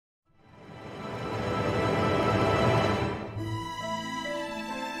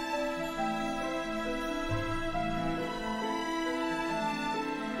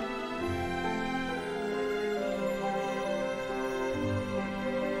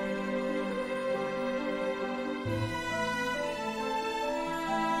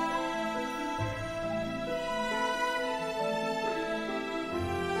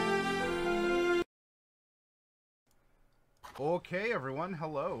Okay, everyone,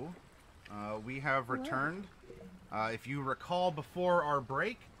 hello. We have returned. If you recall, before our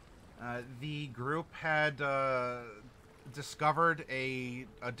break, the group had discovered a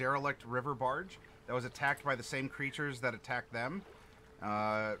derelict river barge that was attacked by the same creatures that attacked them.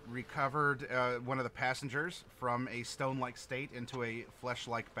 Recovered one of the passengers from a stone-like state into a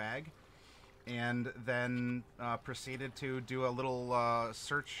flesh-like bag, and then proceeded to do a little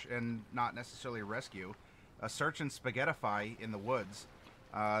search and not necessarily rescue. A search and spaghettify in the woods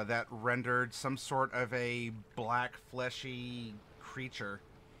that rendered some sort of a black, fleshy creature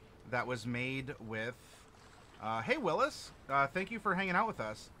that was made with... hey, Willis. Thank you for hanging out with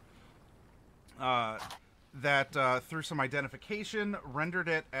us. That through some identification, rendered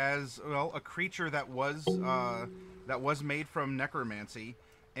it as, well, a creature that was made from necromancy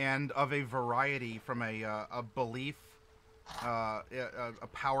and of a variety from a belief, a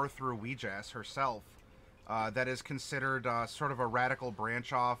power through Ouija's herself. That is considered sort of a radical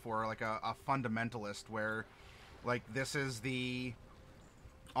branch off, or like a fundamentalist, where like this is the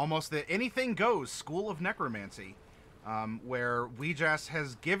almost the anything goes school of necromancy, where Ouija's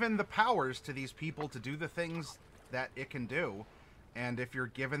has given the powers to these people to do the things that it can do, and if you're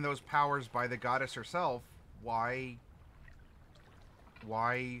given those powers by the goddess herself, why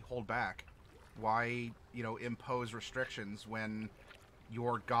hold back? Why, you know, impose restrictions when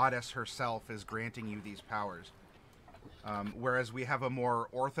your goddess herself is granting you these powers? Whereas we have a more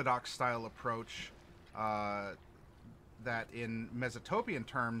orthodox style approach that in Mesotopian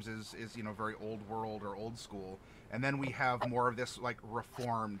terms is, you know, very old world or old school. And then we have more of this like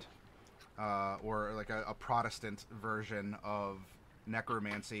reformed or like a Protestant version of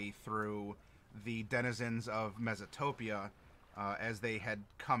necromancy through the denizens of Mesotopia as they had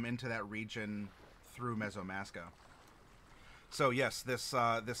come into that region through Mesomasca. So yes, this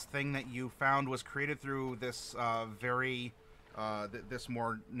this thing that you found was created through this this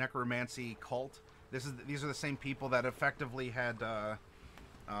more necromancy cult. These are the same people that effectively had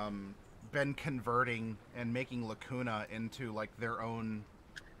been converting and making Lacuna into like their own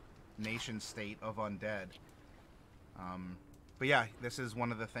nation state of undead. But yeah, this is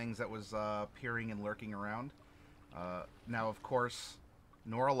one of the things that was peering and lurking around. Now, of course,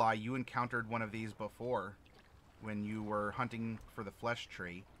 Noralai, you encountered one of these before when you were hunting for the flesh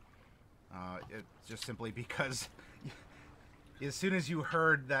tree. It's just simply because as soon as you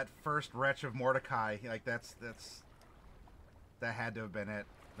heard that first retch of Mordecai, like that had to have been it,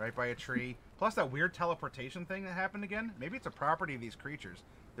 right by a tree. Plus that weird teleportation thing that happened again. Maybe it's a property of these creatures.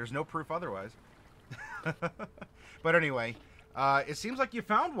 There's no proof otherwise. But anyway, it seems like you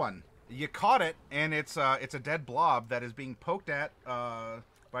found one. You caught it, and it's a dead blob that is being poked at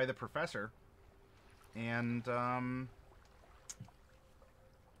by the professor. And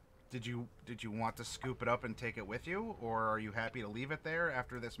did you want to scoop it up and take it with you, or are you happy to leave it there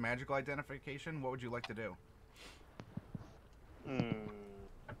after this magical identification? What would you like to do?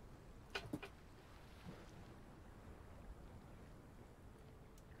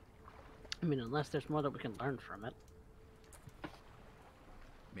 I mean, unless there's more that we can learn from it.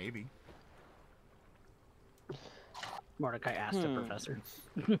 Maybe. Mordecai asked the professor.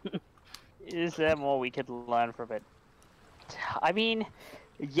 Is there more we could learn from it? I mean,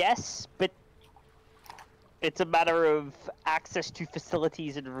 yes, but it's a matter of access to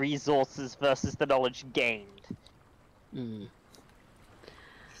facilities and resources versus the knowledge gained. Yeah.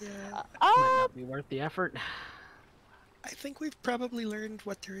 Might not be worth the effort. I think we've probably learned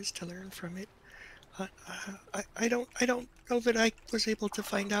what there is to learn from it. I don't know that I was able to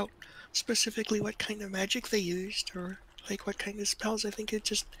find out specifically what kind of magic they used or like what kind of spells. I think it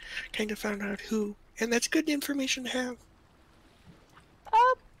just kind of found out who, and that's good information to have.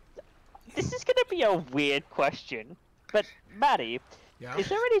 This is gonna be a weird question, but Maddie, is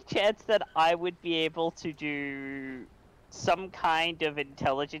there any chance that I would be able to do some kind of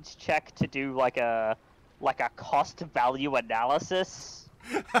intelligence check to do like a cost value analysis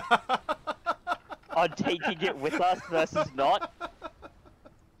on taking it with us versus not?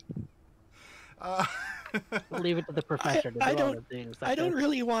 We'll leave it to the professor to do all the things. I don't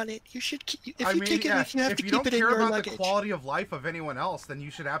really want it. You should keep, if you take it with you, have to if you keep don't it in care your about luggage. the quality of life of anyone else, then you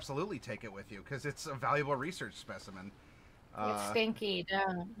should absolutely take it with you, because it's a valuable research specimen. It's stinky,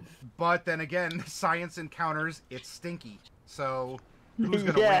 don't. But then again, science encounters it's stinky. So who's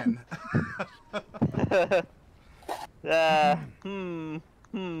gonna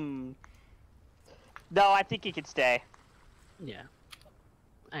win? No, I think he can stay. Yeah,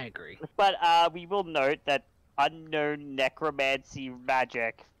 I agree. But we will note that unknown necromancy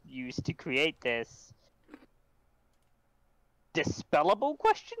magic used to create this. Dispellable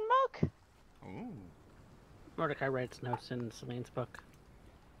question mark? Ooh. Mordecai writes notes in Celine's book.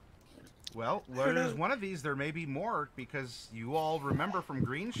 Well, there's one of these. There may be more, because you all remember from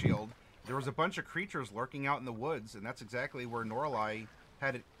Green Shield, there was a bunch of creatures lurking out in the woods, and that's exactly where Norlai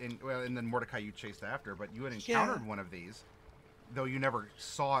had it. And then Mordecai you chased after, but you had encountered one of these, though you never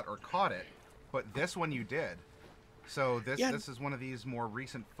saw it or caught it. But this one you did. So this is one of these more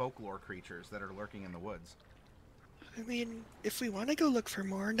recent folklore creatures that are lurking in the woods. I mean, if we want to go look for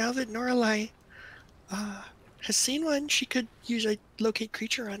more, now that Norlai has seen one, she could use a locate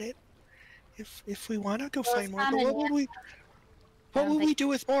creature on it. If we want to go find more, but what will we do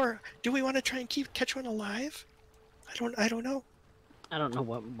with more? Do we want to try and catch one alive? I don't know. I don't know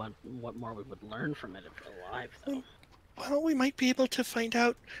what more we would learn from it if it's alive, though. Well, we might be able to find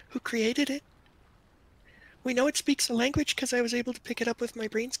out who created it. We know it speaks a language because I was able to pick it up with my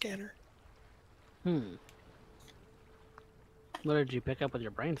brain scanner. What did you pick up with your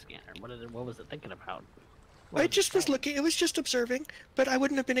brain scanner? What was it thinking about? I just was looking. It was just observing, but I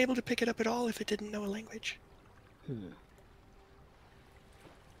wouldn't have been able to pick it up at all if it didn't know a language.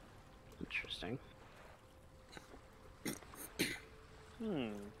 Interesting.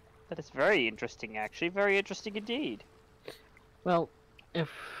 That is very interesting, actually. Very interesting indeed. Well, if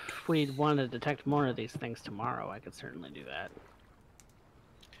we want to detect more of these things tomorrow, I could certainly do that.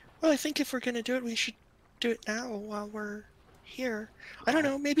 Well, I think if we're going to do it, we should do it now while we're here. I don't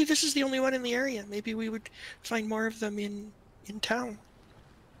know, maybe this is the only one in the area. Maybe we would find more of them in town.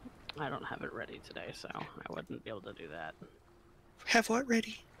 I don't have it ready today, so I wouldn't be able to do that. Have what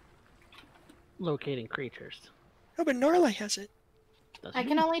ready? Locating creatures. Oh, but Norlai has it. I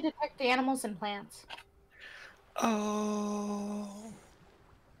can only detect the animals and plants. Oh.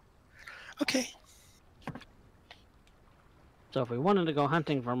 Okay. So if we wanted to go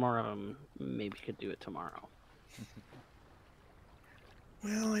hunting for more of them, maybe we could do it tomorrow.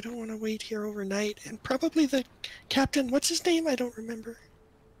 Well, I don't want to wait here overnight, and probably the captain, what's his name? I don't remember.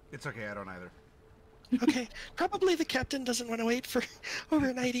 It's okay, I don't either. Okay, probably the captain doesn't want to wait for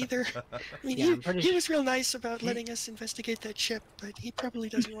overnight either. I mean, Yeah, he was real nice about letting us investigate that ship, but he probably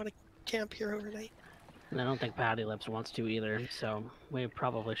doesn't want to camp here overnight. And I don't think Patty Lips wants to either, so we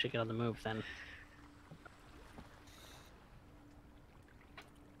probably should get on the move then.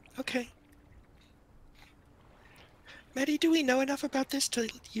 Okay. Maddie, do we know enough about this to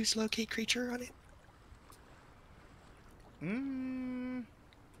use locate creature on it?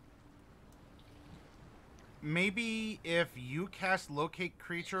 Maybe if you cast locate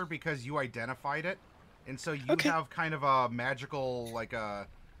creature because you identified it, and so you have kind of a magical, like a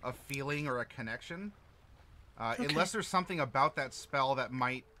feeling or a connection. Unless there's something about that spell that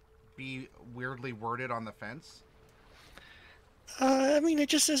might be weirdly worded on the fence. I mean, it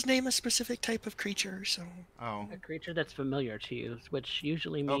just says name a specific type of creature, so... Oh. A creature that's familiar to you, which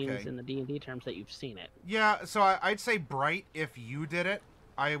usually means in the D&D terms that you've seen it. Yeah, so I'd say Bright, if you did it,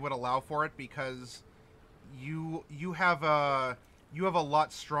 I would allow for it because you have a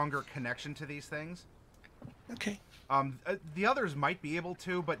lot stronger connection to these things. Okay. The others might be able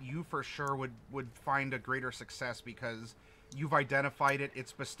to, but you for sure would find a greater success because you've identified it,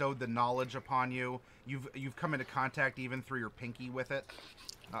 it's bestowed the knowledge upon you, you've come into contact even through your pinky with it.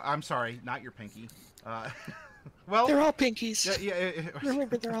 I'm sorry, not your pinky. Well, they're all pinkies. Yeah,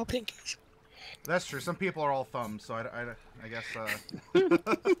 Remember, they're all pinkies. That's true. Some people are all thumbs, so I guess...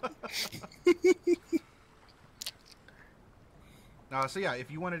 so yeah,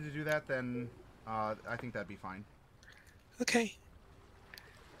 if you wanted to do that, then I think that'd be fine. Okay.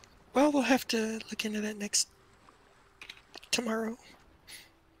 Well, we'll have to look into that tomorrow.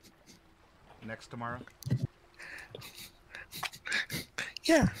 Next tomorrow?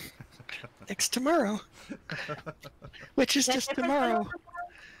 Yeah. Next tomorrow. Which is just tomorrow.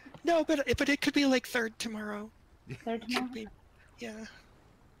 No, but it could be like third tomorrow. Third tomorrow? Yeah.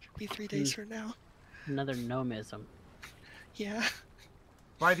 Should be 3 days from now. Another gnomism. Yeah.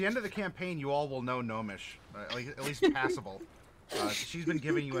 By the end of the campaign, you all will know Gnomish, at least passable. She's been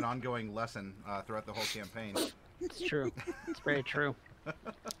giving you an ongoing lesson throughout the whole campaign. It's true. It's very true.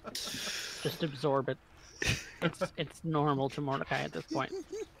 Just absorb it. It's normal to Mordecai at this point.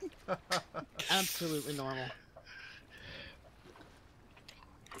 Absolutely normal.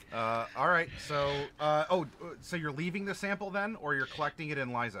 All right. So, so you're leaving the sample then, or you're collecting it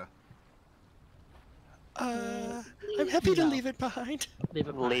in Liza? I'm happy to leave it behind.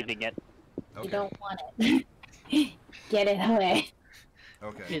 Leaving it. Okay. You don't want it. Get it away.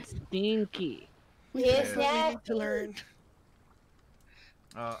 Okay. It's stinky. Yes, We need to learn.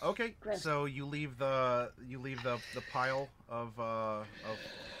 Okay, so you leave the pile of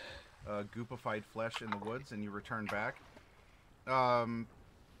goopified flesh in the woods, and you return back.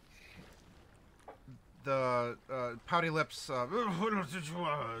 The pouty lips. What did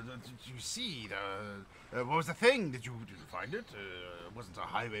you see? What was the thing? Did you find it? It wasn't a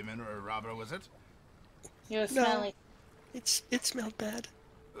highwayman or a robber, was it? You were No, smelling. it smelled bad.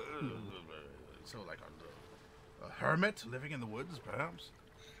 So like a hermit living in the woods, perhaps.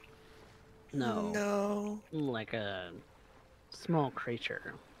 No. No. Like a small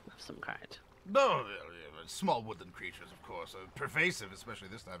creature of some kind. No, small woodland creatures, of course, pervasive, especially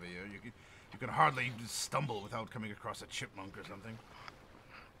this time of year. You can hardly stumble without coming across a chipmunk or something.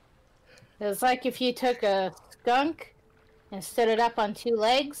 It was like if you took a skunk and stood it up on two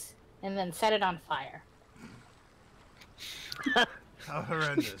legs and then set it on fire. How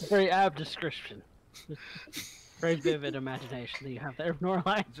horrendous! Very apt description. Very vivid imagination that you have there,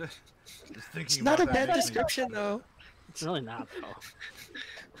 Norline. Just thinking It's about not a that bad makes me- description, though. It's really not, though.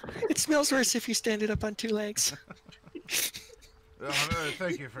 It smells worse if you stand it up on two legs.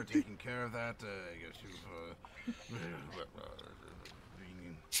 Thank you for taking care of that. I guess you've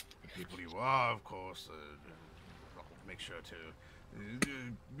being the people you are, of course. I'll make sure to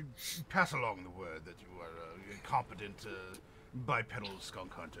pass along the word that you are competent bipedal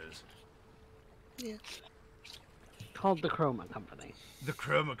skunk hunters. Yeah. Called the Chroma Company. The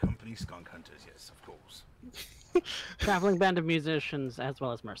Chroma Company skunk hunters, yes, of course. Traveling band of musicians as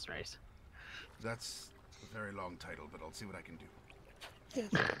well as mercenaries. That's a very long title, but I'll see what I can do. Yeah.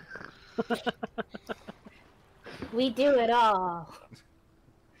 We do it all.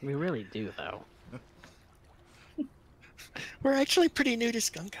 We really do, though. We're actually pretty new to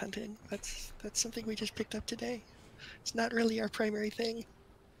skunk hunting. That's something we just picked up today. It's not really our primary thing.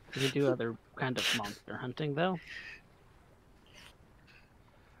 We do other kind of monster hunting, though.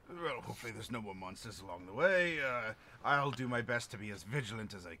 Well, hopefully there's no more monsters along the way. I'll do my best to be as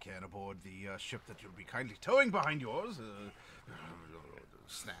vigilant as I can aboard the ship that you'll be kindly towing behind yours.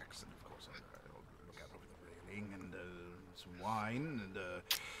 Snacks, and of course I'll look out over the railing and some wine, and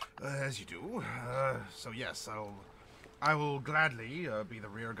as you do. So yes, I will gladly be the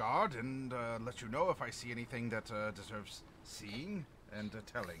rear guard and let you know if I see anything that deserves seeing and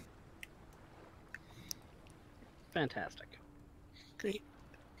telling. Fantastic. Great.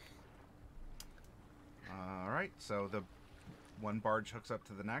 Alright, so the one barge hooks up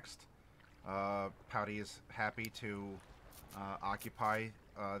to the next. Pouty is happy to occupy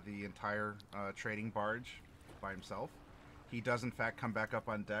the entire trading barge by himself. He does in fact come back up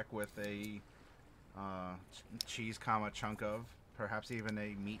on deck with a cheese comma chunk of, perhaps even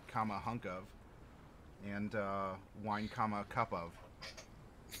a meat comma hunk of, and wine comma cup of.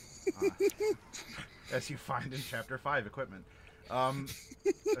 As you find in Chapter 5 equipment.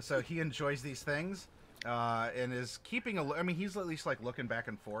 So he enjoys these things. And is keeping I mean, he's at least like looking back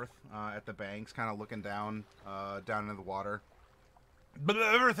and forth at the banks, kind of looking down into the water. But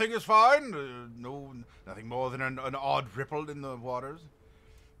everything is fine. Nothing more than an odd ripple in the waters.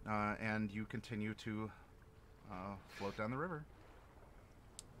 And you continue to float down the river.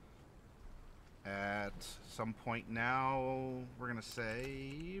 At some point now, we're gonna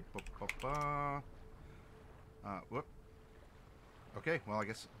say, whoop. Okay, well, I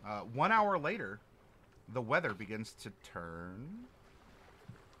guess 1 hour later, the weather begins to turn.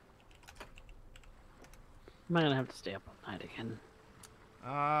 Am I gonna have to stay up all night again?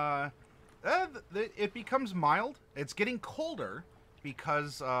 It becomes mild. It's getting colder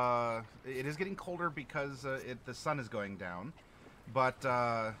because it is getting colder because the sun is going down, but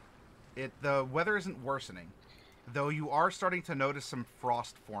the weather isn't worsening, though you are starting to notice some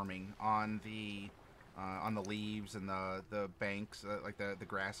frost forming on the leaves and the banks, like the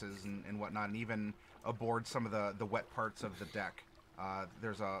grasses and whatnot, and even aboard some of the wet parts of the deck.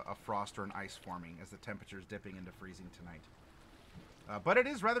 There's a frost or an ice forming as the temperature's dipping into freezing tonight. But it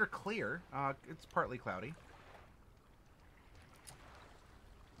is rather clear. It's partly cloudy.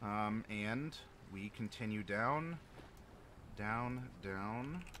 And we continue down.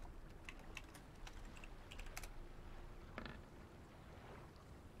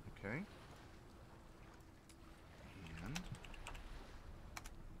 Okay. And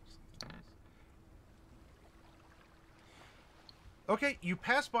okay, you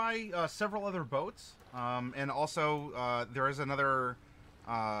pass by several other boats, and also there is another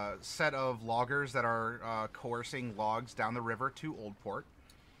set of loggers that are coercing logs down the river to Oldport.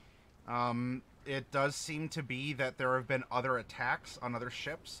 It does seem to be that there have been other attacks on other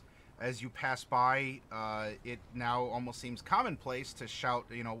ships. As you pass by, it now almost seems commonplace to shout,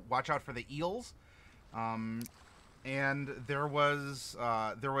 watch out for the eels. and there was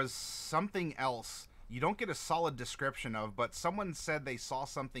something else you don't get a solid description of, but someone said they saw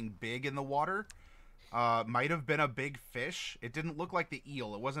something big in the water. Might have been a big fish. It didn't look like the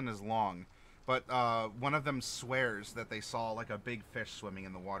eel. It wasn't as long. But one of them swears that they saw like a big fish swimming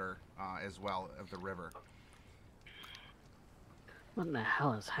in the water as well of the river. What in the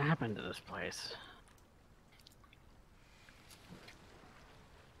hell has happened to this place?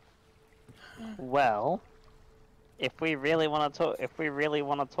 Well, if we really want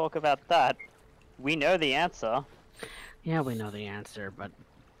to talk about that, we know the answer. Yeah, we know the answer, but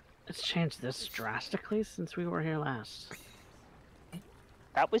it's changed this drastically since we were here last.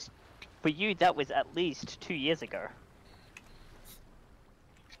 That was, for you, that was at least 2 years ago.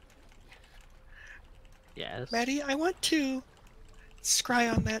 Yes. Maddie, I want to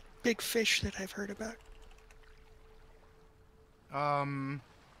scry on that big fish that I've heard about.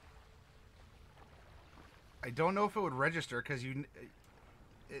 I don't know if it would register because you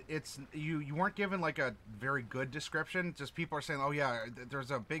weren't given like a very good description. Just people are saying, "Oh yeah,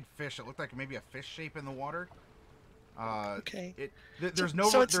 there's a big fish. It looked like maybe a fish shape in the water." Okay. There's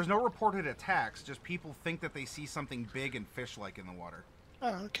no reported attacks. Just people think that they see something big and fish-like in the water.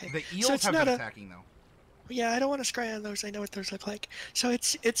 Oh, okay. The eels have been attacking though. Yeah, I don't want to scry on those. I know what those look like. So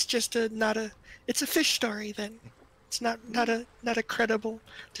it's just it's a fish story then. It's not a credible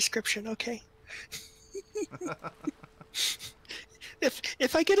description. Okay.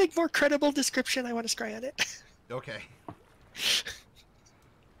 If I get a more credible description, I want to scry on it. Okay.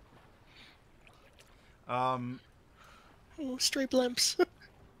 Oh, stray blimps.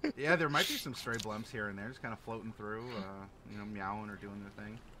 Yeah, there might be some stray blimps here and there, just kind of floating through, meowing or doing their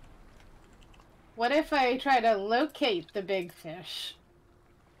thing. What if I try to locate the big fish?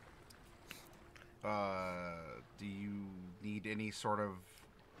 Do you need any sort of...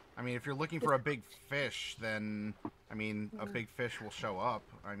 I mean, if you're looking for a big fish, then, I mean, a big fish will show up.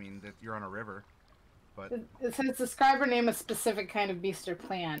 I mean, you're on a river, but... It says describe or name a specific kind of beast or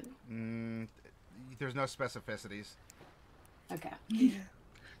plant. There's no specificities. Okay. Yeah.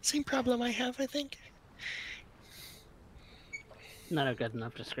 Same problem I have, I think. Not a good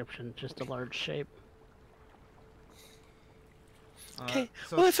enough description, just a large shape. Okay.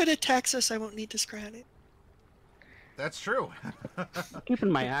 So Well, if it attacks us, I won't need to scry on it. that's true.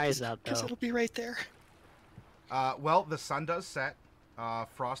 Keeping my eyes out, Because though. it'll be right there. Well, the sun does set.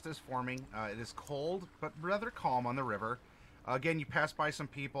 Frost is forming. It is cold, but rather calm on the river. Again, you pass by some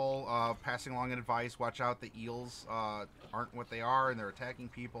people passing along advice. Watch out, the eels aren't what they are, and they're attacking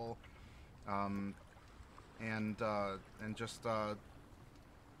people. And just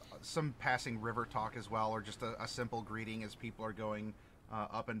some passing river talk as well, or just a simple greeting as people are going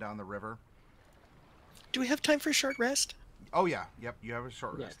up and down the river. Do we have time for a short rest? Oh yeah, yep, you have a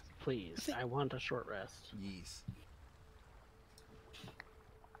short Yes, rest. please. I want a short rest. Yes.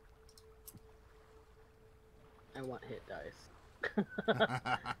 I want hit dice.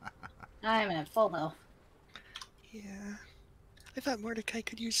 I'm at full health. Yeah. I thought Mordecai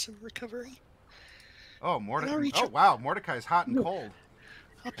could use some recovery. Oh, I'll Mordecai! reach Oh up. wow, Mordecai's hot and cold.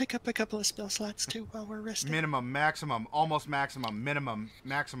 I'll pick up a couple of spell slots too while we're resting. Minimum, maximum, almost maximum, minimum,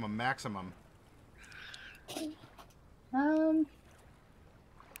 maximum, maximum. I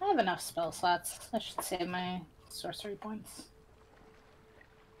have enough spell slots. I should save my sorcery points.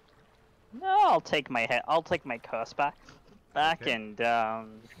 No, I'll take my curse back, Okay. and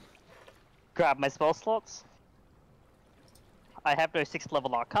grab my spell slots. I have no 6th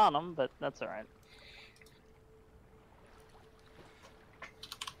level Arcanum, but that's alright.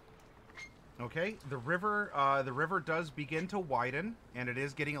 Okay, the river does begin to widen, and it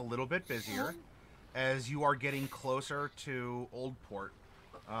is getting a little bit busier as you are getting closer to Old Port.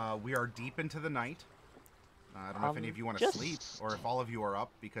 We are deep into the night. I don't know if any of you want to sleep, or if all of you are up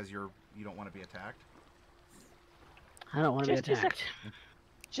because you don't want to be attacked. I don't want to be Just as a- attacked.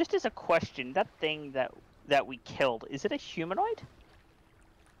 Just as a question, that thing that we killed, is it a humanoid?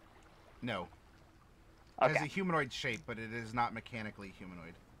 No. It has a Okay. humanoid shape, but it is not mechanically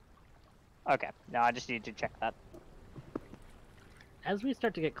humanoid. Okay. No, I just need to check that. As we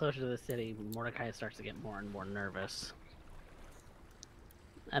start to get closer to the city, Mordecai starts to get more and more nervous.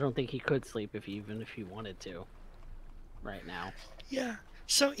 I don't think he could sleep even if he wanted to. Right now. Yeah.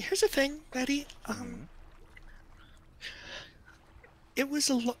 So here's the thing, Betty. It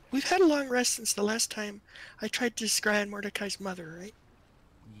was we've had a long rest since the last time I tried to scry on Mordecai's mother, right?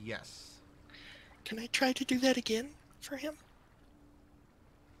 Yes. Can I try to do that again for him?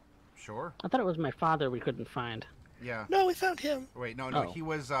 Sure. I thought it was my father we couldn't find. Yeah. No, we found him. Wait, no, Oh. he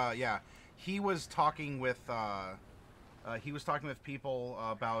was, he was talking with, people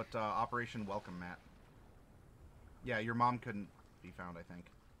about Operation Welcome Mat. Yeah, your mom couldn't be found, I think.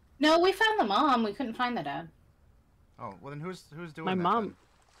 No, we found the mom. We couldn't find the dad. Oh, well then who's doing My that mom, then?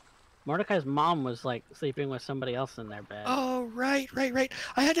 Mordecai's mom was like sleeping with somebody else in their bed. Oh, right. I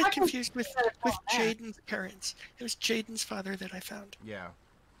had it I can confused with see her doing that. Jaden's parents. It was Jaden's father that I found. Yeah.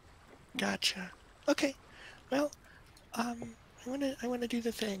 Gotcha. Okay. Well, I wanna do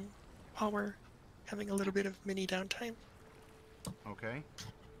the thing while we're having a little bit of mini downtime. Okay.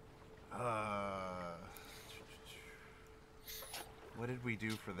 What did we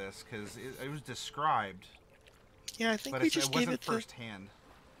do for this? Because it was described, Yeah, I think but we it just gave wasn't it the. firsthand.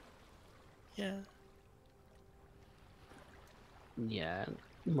 Yeah. Yeah,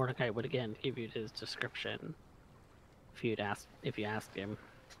 Mordecai would again give you his description if you asked him.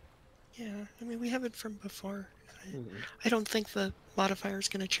 Yeah. I mean, we have it from before. Mhm. I don't think the modifier is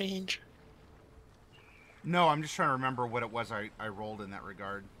gonna change. No, I'm just trying to remember what it was I rolled in that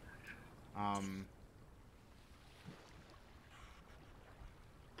regard. I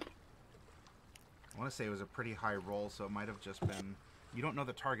want to say it was a pretty high roll, so it might have just been... You don't know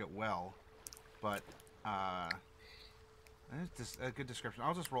the target well, but it's just a good description.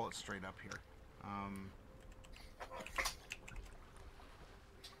 I'll just roll it straight up here. I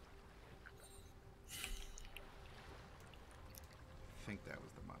think that was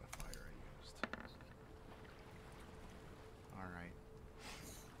the modifier I used. All right.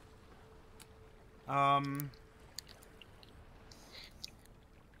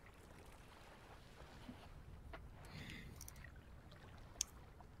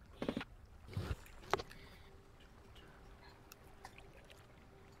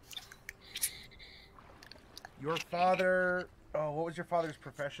 Your father... Oh, what was your father's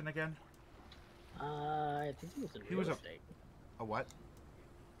profession again? I think he was in real estate. A what?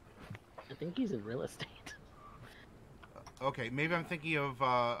 I think he's in real estate. Okay, maybe I'm thinking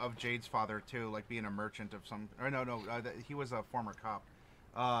of Jade's father too, like being a merchant of some... Or no, he was a former cop.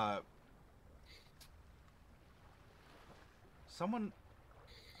 Someone...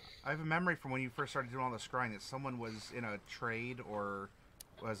 I have a memory from when you first started doing all the scrying that someone was in a trade or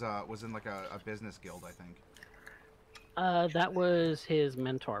was in like a business guild, I think. That was his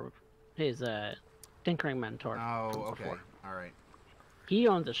mentor, his tinkering mentor. Oh, okay, before. all right. He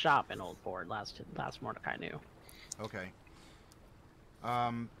owns a shop in Old Port. Last Mordecai knew. Okay.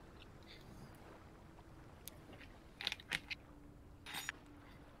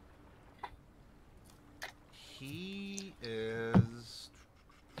 He is...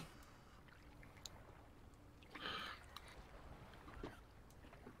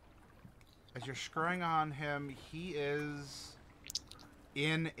 As you're scrying on him, he is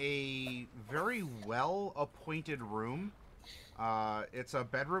in a very well-appointed room. It's a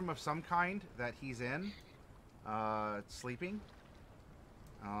bedroom of some kind that he's in, sleeping.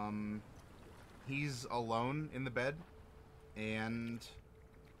 He's alone in the bed, and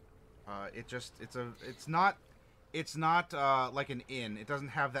it's not like an inn. It doesn't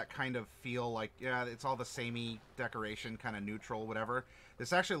have that kind of feel like, yeah, it's all the samey decoration, kind of neutral, whatever.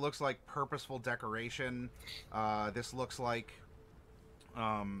 This actually looks like purposeful decoration. This looks like,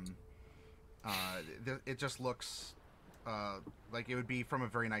 it just looks like it would be from a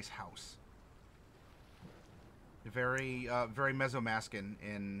very nice house. Very, very mesomasculine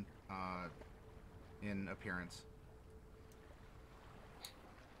in appearance.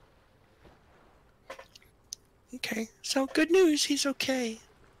 Okay, so good news, he's okay.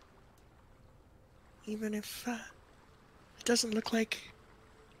 Even if it doesn't look like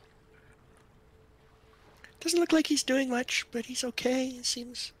he's doing much, but he's okay. It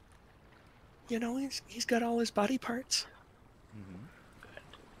seems, he's got all his body parts.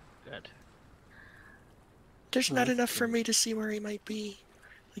 Mm-hmm. Good. There's not enough for me to see where he might be,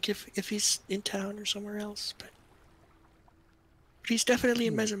 like if he's in town or somewhere else, but he's definitely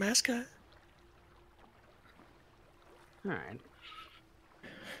in Mesomasca. All right.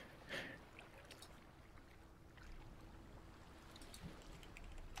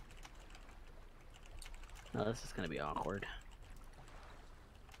 Now this is gonna be awkward.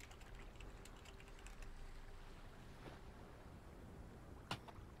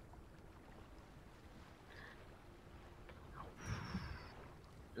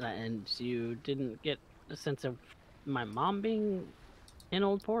 And you didn't get a sense of my mom being in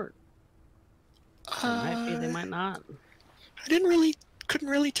Old Port? They might be, they might not. I couldn't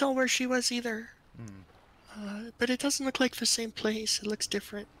really tell where she was either. Mm. But it doesn't look like the same place. It looks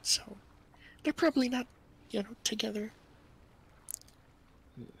different, so they're probably not, together.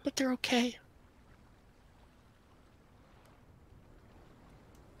 But they're okay.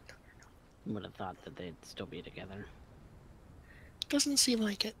 Would have thought that they'd still be together. Doesn't seem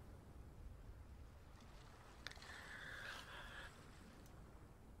like it.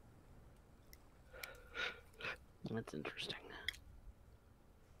 That's interesting.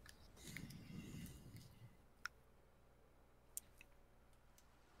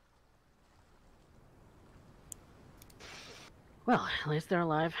 Well, at least they're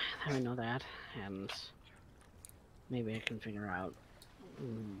alive. I know that, and maybe I can figure out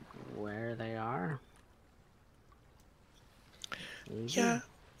where they are. Maybe. Yeah,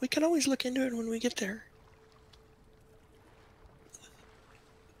 we can always look into it when we get there.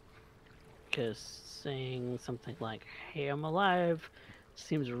 Because saying something like, "Hey, I'm alive,"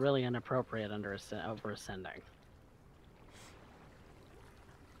 seems really inappropriate over ascending.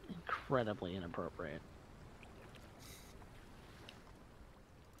 Incredibly inappropriate.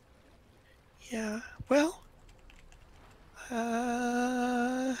 Yeah, well,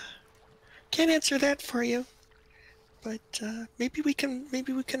 can't answer that for you, but maybe we can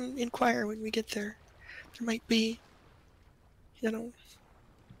inquire when we get there. There might be, you know,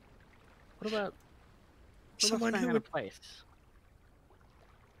 What about someone staying who at would. a place?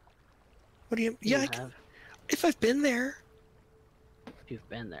 What do you? Do Yeah, you have, if I've been there. if you've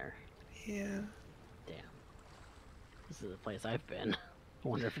been there. Yeah. Damn. This is a place I've been. I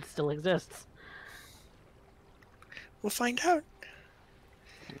wonder if it still exists. We'll find out.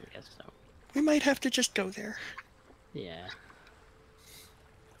 I guess so. We might have to just go there. Yeah.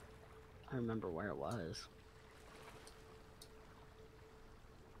 I remember where it was.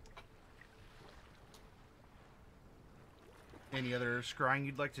 Any other scrying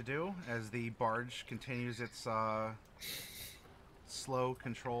you'd like to do as the barge continues its slow,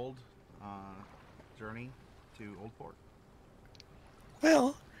 controlled journey to Old Port?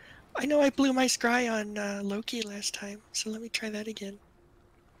 Well, I know I blew my scry on Loki last time, so let me try that again.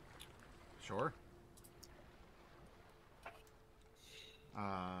 Sure.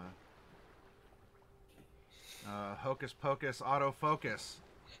 Hocus Pocus autofocus.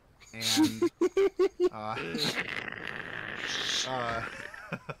 And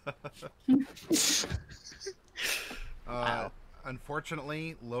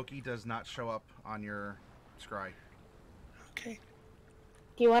unfortunately, Loki does not show up on your scry. Okay.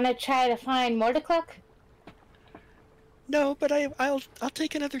 Do you want to try to find Mordecluck? No, but I'll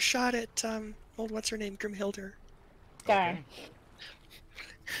take another shot at old what's her name, Grimhilder. Darn. Okay.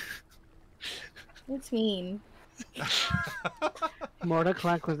 That's mean.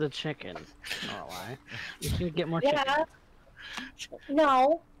 Mordecluck was a chicken. Not a lie. You can get more chicken. Yeah.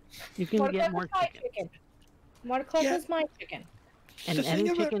 No. You can Mordecluck get more was my chicken. chicken. Mordecluck Yeah. was my chicken. And The any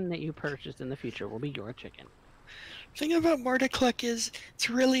thing about- chicken that you purchase in the future will be your chicken. Thing about Mordecluck is it's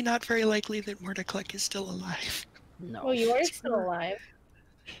really not very likely that Mordecluck is still alive. No. Well, you are still alive.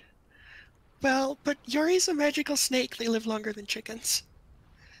 Well, but Yuri's a magical snake. They live longer than chickens.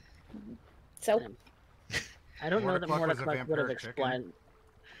 So, I don't know that Mordecluck was a Mordecluck would have vampiric chicken. exploded.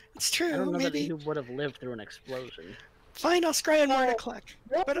 It's I true. don't know that Maybe. he would have lived through an explosion. Fine, I'll scry on No. Mordecluck,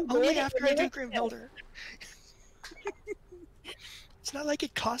 but Really? only after I do Really? Grimhilder. It's not like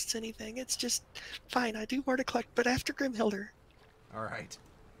it costs anything. It's just fine. I do Mordecluck, but after Grimhilder. All right.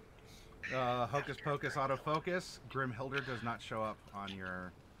 Hocus Pocus autofocus. Grimhilder does not show up on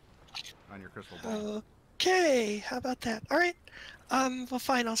your crystal ball. Okay, how about that? All right. Well,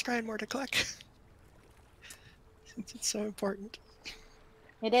 fine. I'll scry on Mordecluck. Since it's so important.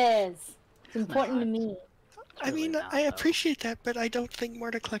 it is. It's important to me. I mean, really not, I though. appreciate that, but I don't think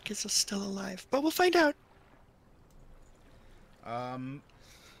Mordecluck is still alive. But we'll find out.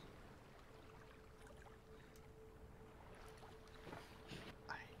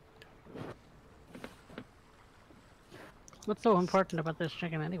 What's so important about this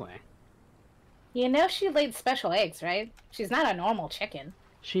chicken anyway? You know she laid special eggs, right? She's not a normal chicken.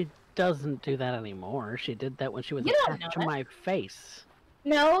 She doesn't do that anymore. She did that when she was You don't attached know to that. my face.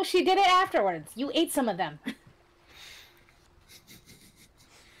 No, she did it afterwards. You ate some of them.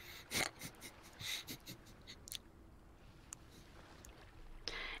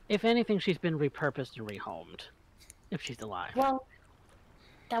 If anything, she's been repurposed and rehomed. If she's alive. Well,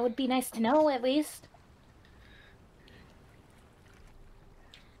 that would be nice to know, at least.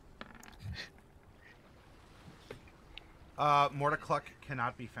 Mordecluck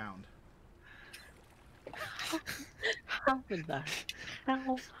cannot be found. How did that?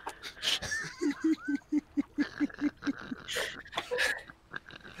 How?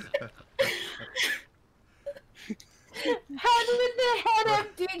 How did the head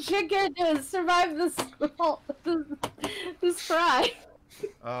empty chicken survive this fry?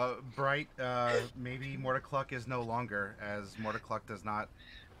 Bright, maybe Mordecluck is no longer, as Mordecluck does not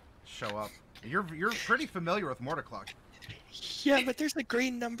show up. You're pretty familiar with Mordecluck. Yeah, but there's a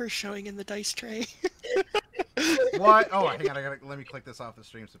green number showing in the dice tray. What? Oh, hang on. Let me click this off the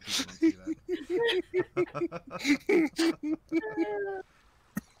stream so people can see that.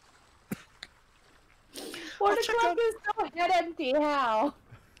 Mordecai is so head empty. How?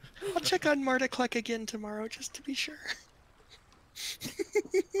 I'll check on Mordecai again tomorrow just to be sure.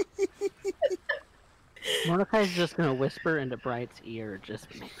 Mordecai's just gonna whisper into Bright's ear, just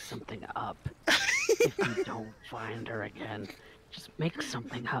make something up. If you don't find her again, just make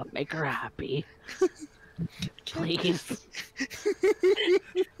something up. Make her happy. Please. I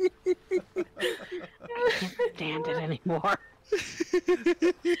can't stand it anymore.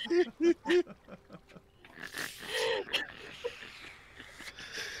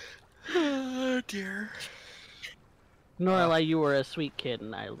 Oh dear. Norlai, you were a sweet kid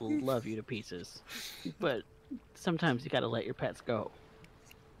and I love you to pieces. But sometimes you gotta let your pets go.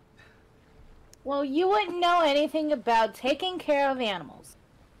 Well, you wouldn't know anything about taking care of animals.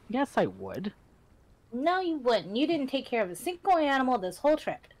 Yes, I would. No, you wouldn't. You didn't take care of a single animal this whole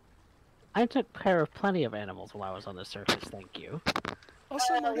trip. I took care of plenty of animals while I was on the surface, thank you.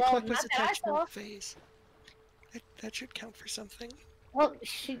 Also, well, Mordecai not was that I attached saw. to phase. That should count for something. Well,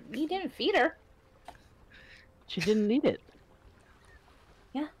 you didn't feed her. She didn't need it.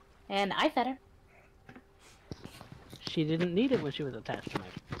 Yeah, and I fed her. She didn't need it when she was attached to my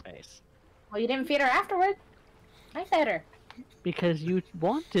face. Well, you didn't feed her afterward. I fed her. Because you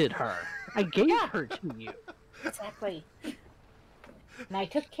wanted her. I gave Yeah. her to you. Exactly. And I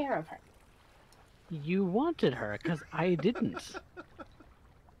took care of her. You wanted her, because I didn't.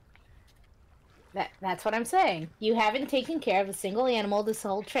 That's what I'm saying. You haven't taken care of a single animal this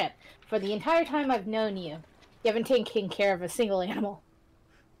whole trip. For the entire time I've known you, you haven't taken care of a single animal.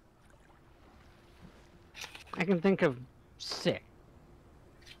 I can think of 6.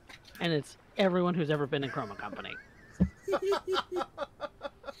 And it's everyone who's ever been in Chroma Company.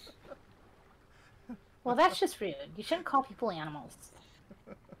 Well, that's just rude. You shouldn't call people animals.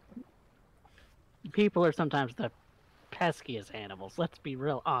 People are sometimes the peskiest animals. Let's be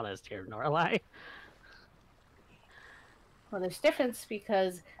real honest here, Norlai. Well, there's difference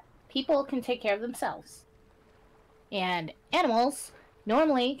because people can take care of themselves. And animals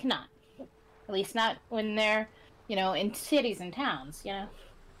normally cannot. At least not when they're, in cities and towns, They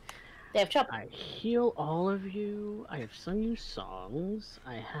have trouble. I heal all of you. I have sung you songs.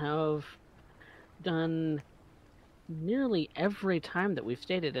 I have done nearly every time that we've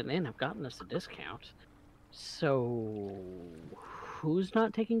stayed at an inn have gotten us a discount. So, who's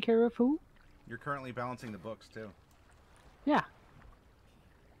not taking care of who? You're currently balancing the books too. Yeah.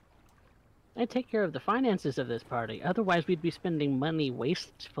 I take care of the finances of this party. Otherwise, we'd be spending money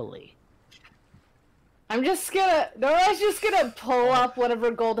wastefully. Nora's just gonna pull up one of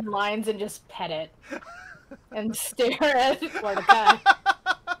her golden lines and just pet it. And stare at Mordecai.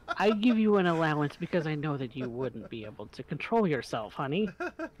 I give you an allowance because I know that you wouldn't be able to control yourself, honey.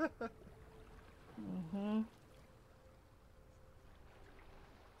 Mm-hmm.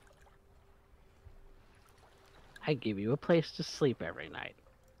 I give you a place to sleep every night.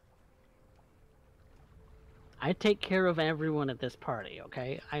 I take care of everyone at this party,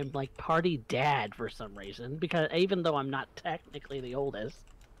 okay? I'm like party dad for some reason, because even though I'm not technically the oldest.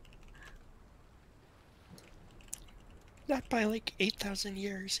 Not by like 8,000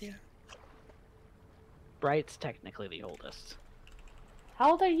 years, yeah. Bright's technically the oldest.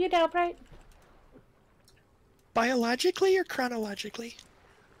 How old are you now, Bright? Biologically or chronologically?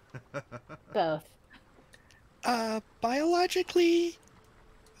 Both. Biologically,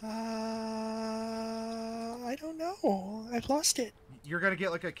 I don't know. I've lost it. You're gonna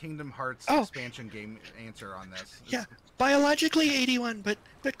get like a Kingdom Hearts Oh. expansion game answer on this. Yeah, biologically 81, but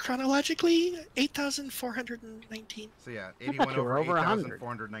chronologically 8,419. So yeah, I thought 81 you were over over 100.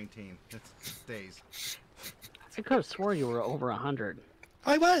 8,419. It stays. I could have swore you were over 100.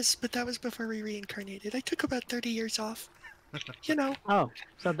 I was, but that was before we reincarnated. I took about 30 years off. You know, Oh,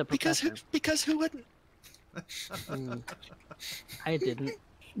 said the professor. because who wouldn't? I didn't,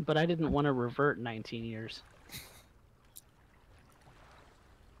 but I didn't want to revert 19 years.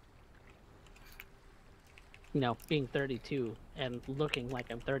 You know, being 32 and looking like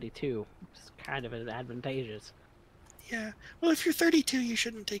I'm 32 is kind of advantageous. Yeah. Well, if you're 32, you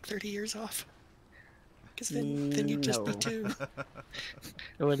shouldn't take 30 years off. Because then you'd just be No. 2.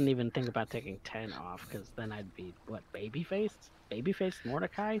 I wouldn't even think about taking 10 off, because then I'd be, what, baby-faced? Baby-faced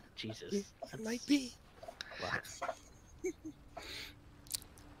Mordecai? Jesus. It that's- might be.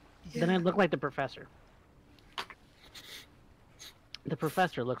 Then Yeah. I'd look like the professor. The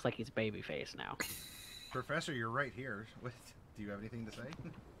professor looks like he's baby-faced now. Professor, you're right here. What, do you have anything to say?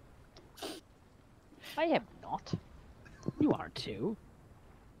 I am not. You are too.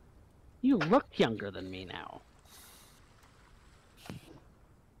 You look younger than me now.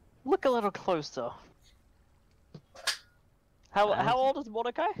 look a little closer. How old is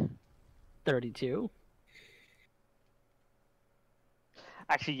Mordecai? 32.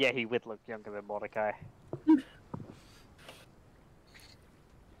 Actually, yeah, he would look younger than Mordecai.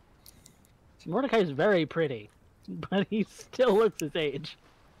 Mordecai's very pretty, but he still looks his age.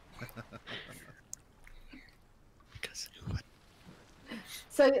 Because what?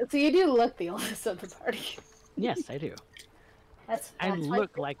 So you do look the oldest of the party. Yes, I do. That's I why-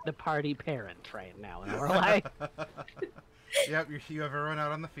 look like the party parent right now in Lorelei. Yep, you have everyone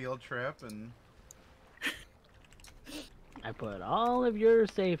out on the field trip, and I put all of your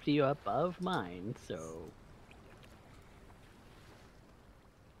safety above mine, so...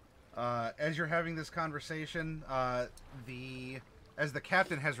 as you're having this conversation, as the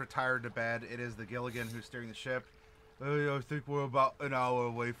captain has retired to bed, it is the Gilligan who's steering the ship. I think we're about an hour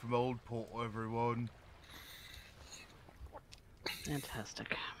away from Old Port, everyone.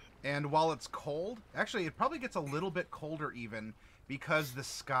 Fantastic. And while it's cold, actually, it probably gets a little bit colder even because the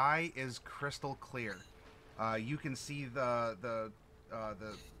sky is crystal clear. You can see the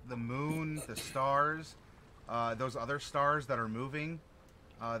moon, the stars, those other stars that are moving,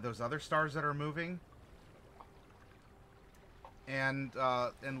 and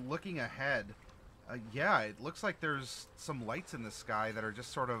looking ahead, yeah, it looks like there's some lights in the sky that are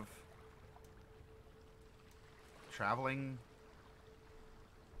just sort of traveling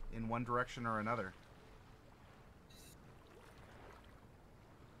in one direction or another.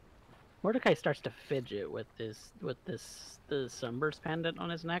 Mordecai starts to fidget with the sunburst pendant on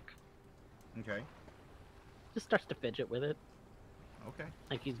his neck. Okay. Just starts to fidget with it, Okay.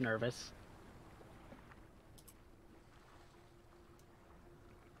 like he's nervous.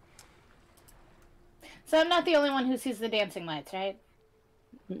 So I'm not the only one who sees the dancing lights, right?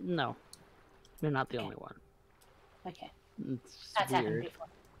 No, you're not the only one. Okay. It's That's happened weird. before.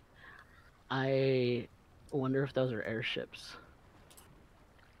 I wonder if those are airships.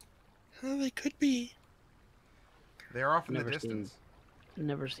 Oh, they could be. They're off in the Never seen- distance.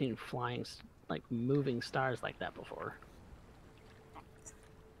 Never seen flying, like moving stars like that before.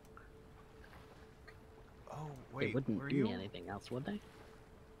 Oh, They wait. wouldn't Were do you? me anything else, would they?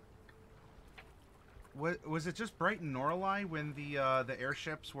 Was it just bright in Norlai when the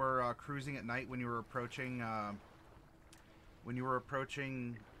airships were cruising at night when you were approaching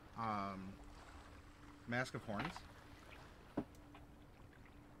Mask of Horns?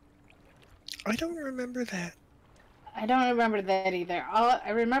 I don't remember that. I don't remember that either. I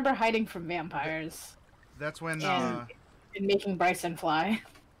remember hiding from vampires That's when and making Bryson fly.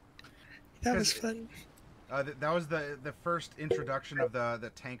 That was 'Cause- fun. that was the first introduction of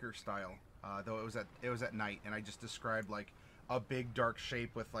the tanker style. Though it was at night, and I just described like a big dark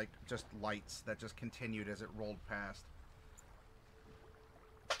shape with like just lights that just continued as it rolled past.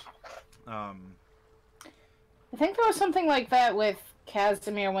 I think there was something like that with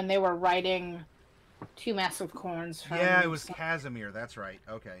Casimir when they were riding two massive corns from... Yeah, it was Casimir. That's right.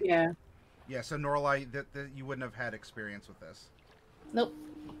 Okay. Yeah. Yeah. So Norlai, that you wouldn't have had experience with this. Nope.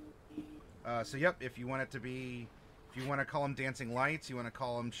 So yep, if you want to call them dancing lights, you want to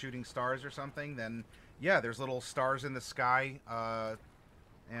call them shooting stars or something, then yeah, there's little stars in the sky,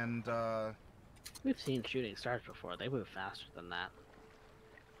 and We've seen shooting stars before. They move faster than that.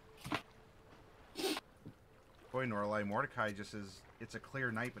 boy, Norlai, Mordecai just is. It's a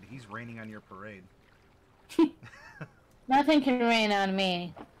clear night, but he's raining on your parade. Nothing can rain on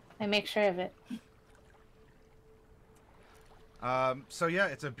me. I make sure of it. So yeah,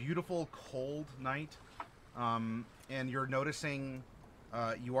 it's a beautiful cold night, and you're noticing,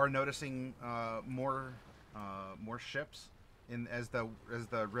 more ships as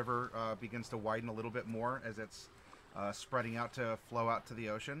the river begins to widen a little bit more as it's spreading out to flow out to the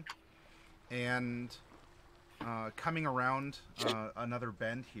ocean, and coming around another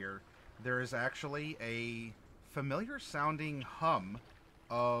bend here, there is actually a familiar sounding hum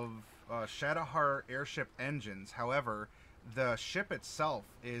of Shadowheart airship engines. However, the ship itself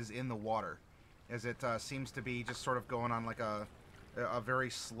is in the water, as it seems to be just sort of going on like a very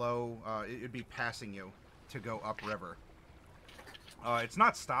slow, it'd be passing you to go upriver. It's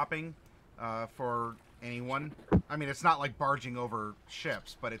not stopping for anyone. I mean, it's not like barging over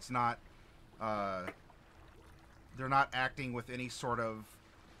ships, but it's not, they're not acting with any sort of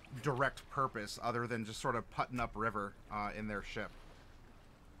direct purpose other than just sort of putting upriver in their ship.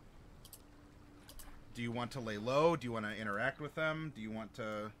 Do you want to lay low? Do you want to interact with them? Do you want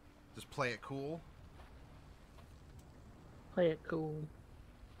to just play it cool? Play it cool.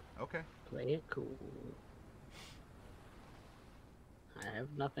 Okay. Play it cool. I have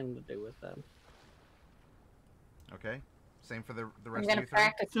nothing to do with them. Okay. Same for the I'm rest of gonna you three?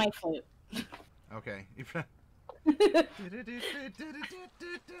 practice my flute. Okay.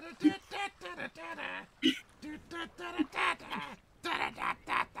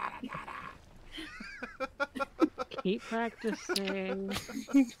 Keep practicing.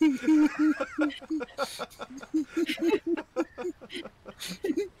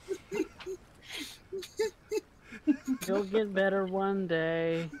 You'll get better one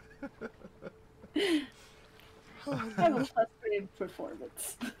day. Oh, I have no. a frustrated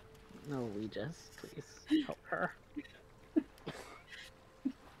performance. No, Regis, please help her.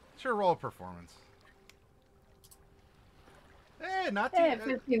 Sure, roll a performance. Eh, not too, Hey,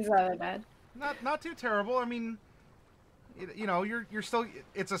 15's not that bad. not too terrible. I mean, you know, you're still.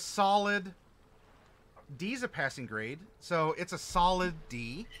 It's a solid. D's a passing grade, so it's a solid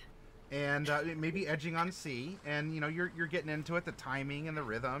D, and maybe edging on C. And you know, you're getting into it, the timing and the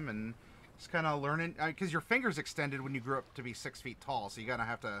rhythm, and just kind of learning because your fingers extended when you grew up to be 6 feet tall, so you gotta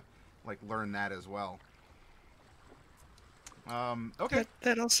have to like learn that as well. Okay.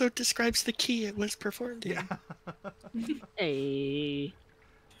 That also describes the key it was performed in. Yeah. Hey.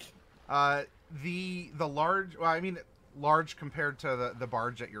 The large. Well, I mean, large compared to the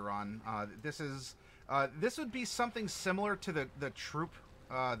barge that you're on. This would be something similar to the troop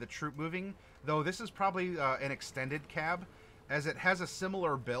moving, though this is probably an extended cab, as it has a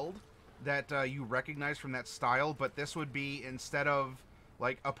similar build that you recognize from that style. But this would be, instead of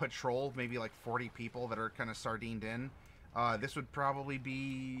like a patrol, maybe like 40 people that are kind of sardined in. This would probably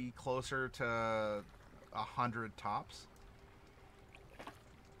be closer to 100 tops.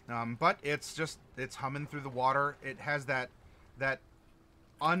 But it's humming through the water. It has that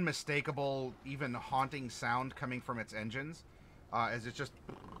unmistakable, even haunting sound coming from its engines, as it's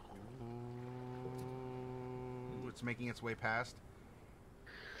making its way past.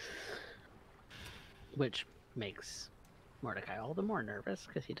 Which makes Mordecai all the more nervous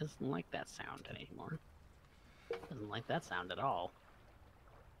because he doesn't like that sound anymore. Doesn't like that sound at all.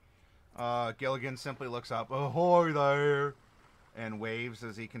 Gilligan simply looks up, "Ahoy there!" and waves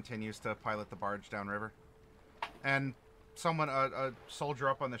as he continues to pilot the barge downriver. And a soldier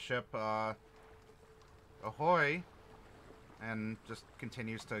up on the ship, "Ahoy!" and just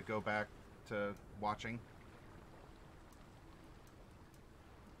continues to go back to watching.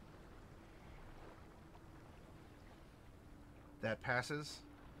 That passes.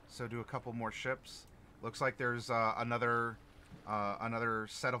 So do a couple more ships. Looks like there's another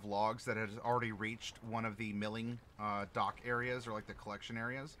set of logs that has already reached one of the milling dock areas, or like the collection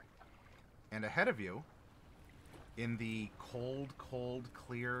areas. And ahead of you, in the cold,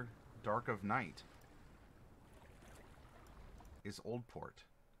 clear dark of night, is Old Port.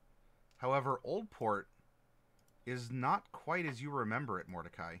 However, Old Port is not quite as you remember it,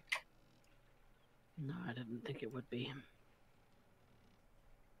 Mordecai. No, I didn't think it would be.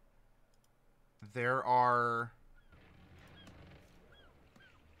 There are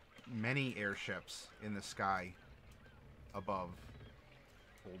many airships in the sky above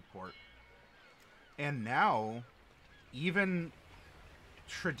Old Port. And now, even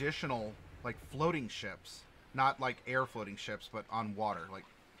traditional, like, floating ships, not like air floating ships, but on water. Like,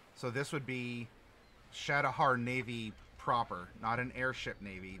 so this would be Shadowhar Navy proper, not an airship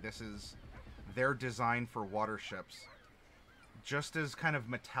navy. This is their design for water ships. Just as kind of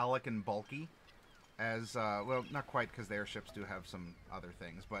metallic and bulky as, well, not quite, because the airships do have some other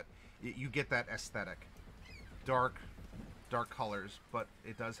things, but you get that aesthetic. Dark colors, but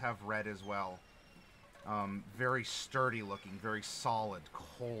it does have red as well. Very sturdy looking, very solid,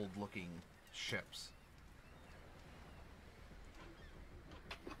 cold looking ships.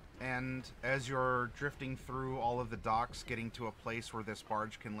 And as you're drifting through all of the docks, getting to a place where this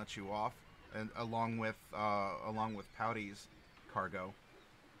barge can let you off, and along with Pouty's cargo.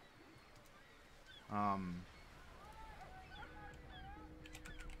 One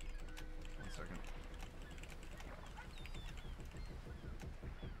second.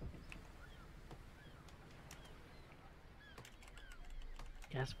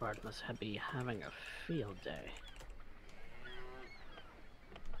 Gaspard must be having a field day.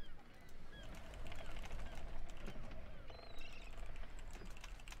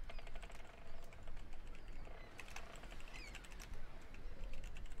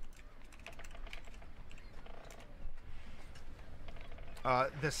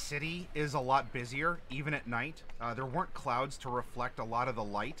 The city is a lot busier, even at night. There weren't clouds to reflect a lot of the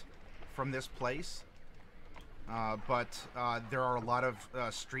light from this place. But there are a lot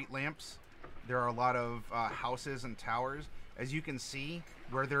of street lamps. There are a lot of houses and towers. As you can see,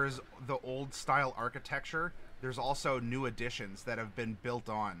 where there is the old style architecture, there's also new additions that have been built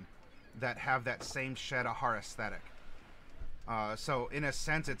on that have that same Shadowhar aesthetic. So in a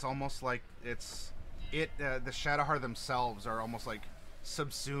sense, it's almost like the Shadowheart themselves are almost like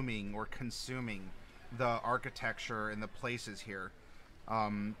subsuming or consuming the architecture and the places here.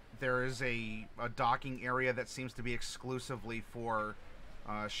 There is a docking area that seems to be exclusively for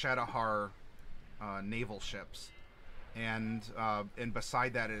Shadowheart naval ships, and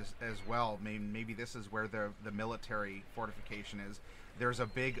beside that is as well. Maybe this is where the military fortification is. There's a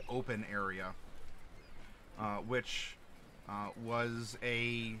big open area, which was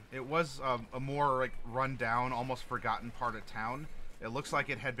a more like run down, almost forgotten part of town. It looks like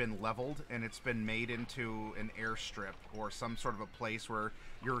it had been leveled and it's been made into an airstrip or some sort of a place where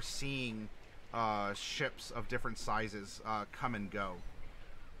you're seeing ships of different sizes come and go.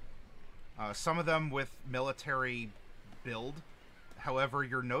 Some of them with military build. However,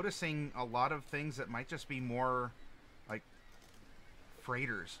 you're noticing a lot of things that might just be more like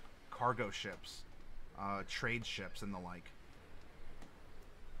freighters, cargo ships, trade ships, and the like.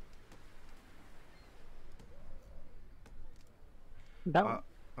 About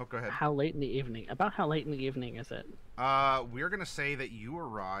oh, go ahead. how late in the evening? About how late in the evening is it? We're gonna say that you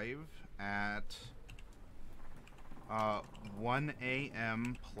arrive at 1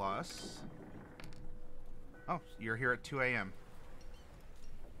 a.m. plus. Oh, you're here at 2 a.m.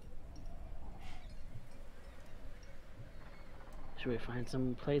 Should we find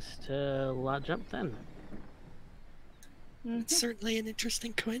some place to lodge up then? It's certainly an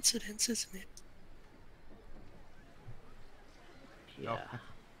interesting coincidence, isn't it? Yeah.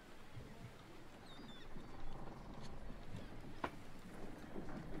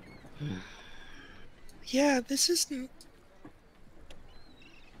 Oh. Yeah, this isn't.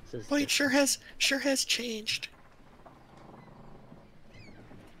 This is Boy, it different. sure has changed.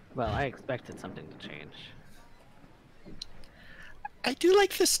 Well, I expected something to change. I do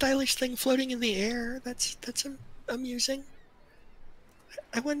like the stylish thing floating in the air. That's amusing.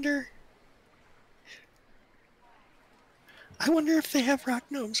 I wonder if they have rock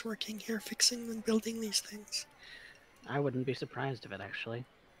gnomes working here, fixing and building these things. I wouldn't be surprised if it actually.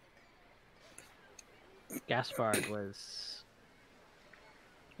 Gaspard was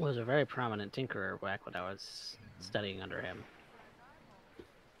a very prominent tinkerer back when I was studying under him.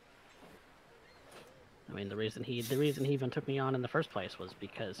 I mean, the reason he even took me on in the first place was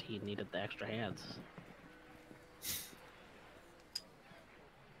because he needed the extra hands.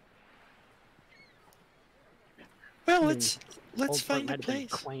 Well, I mean, let's Old Fort find a might have been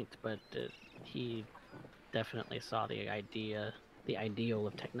place. quaint, but he definitely saw the ideal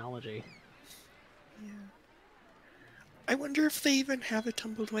of technology. Yeah. I wonder if they even have a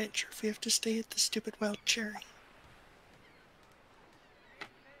tumbled wench, or if we have to stay at the stupid wild cherry.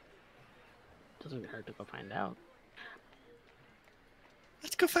 Doesn't hurt to go find out.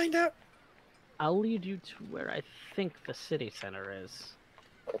 Let's go find out. I'll lead you to where I think the city center is.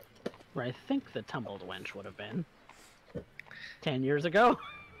 Where I think the tumbled wench would have been. 10 years ago?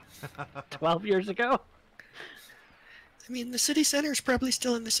 12 years ago? I mean, the city center is probably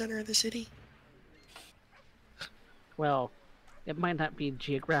still in the center of the city. Well, it might not be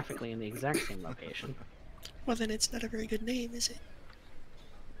geographically in the exact same location. Well, then it's not a very good name, is it?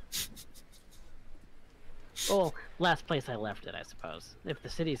 Oh, last place I left it, I suppose. If the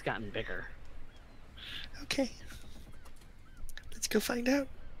city's gotten bigger. Okay. Let's go find out.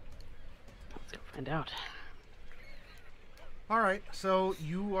 Let's go find out. All right, so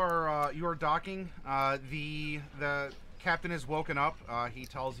you are docking. The captain is woken up. He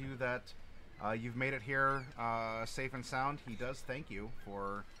tells you that you've made it here safe and sound. He does thank you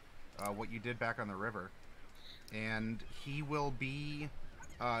for what you did back on the river, and he will be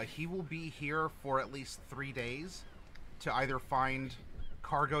here for at least 3 days to either find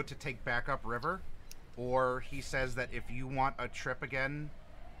cargo to take back up river, or he says that if you want a trip again,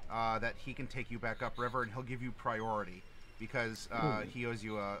 that he can take you back up river and he'll give you priority. Because he owes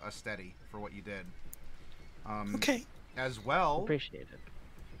you a steady for what you did. Okay. As well, Appreciate it.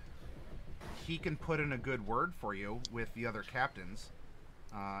 he can put in a good word for you with the other captains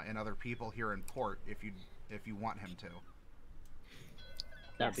and other people here in port if you want him to.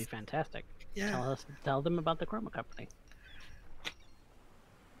 That'd be fantastic. Yeah. Tell them about the Chroma Company.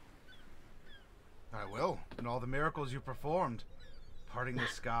 I will. And all the miracles you performed. Parting the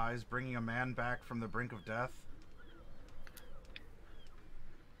skies, bringing a man back from the brink of death.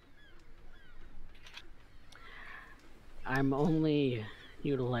 I'm only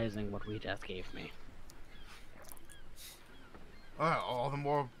utilizing what Weedas gave me. All the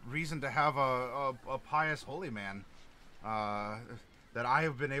more reason to have a pious holy man that I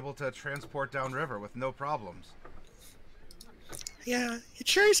have been able to transport downriver with no problems. Yeah, it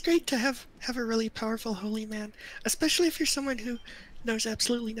sure is great to have a really powerful holy man, especially if you're someone who knows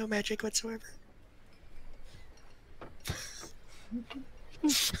absolutely no magic whatsoever.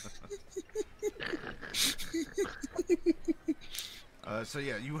 So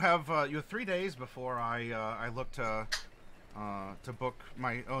yeah, you have 3 days before I look to book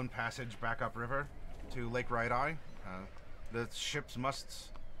my own passage back upriver to Lake Right Eye. The ships must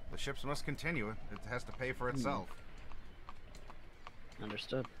continue. It has to pay for itself.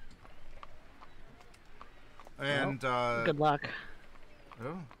 Understood. And well, good luck.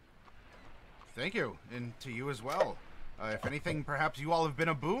 Oh, thank you, and to you as well. If anything, perhaps you all have been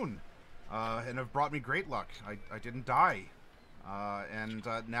a boon, and have brought me great luck. I didn't die, and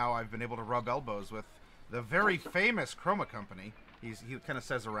now I've been able to rub elbows with the very famous Chroma Company. He kind of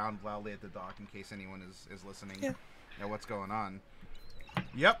says around loudly at the dock in case anyone is listening. Yeah. Know what's going on.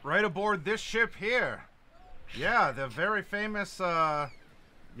 Yep, right aboard this ship here. Yeah, the very famous. The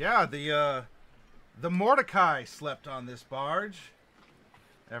Mordecai slept on this barge.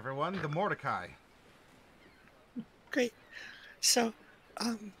 Everyone, the Mordecai. Great. So,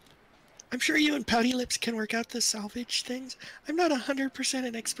 I'm sure you and Pouty Lips can work out the salvage things. I'm not 100%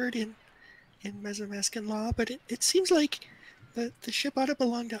 an expert in Mesomascan law, but it seems like the ship ought to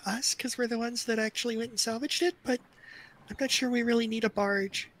belong to us because we're the ones that actually went and salvaged it, but I'm not sure we really need a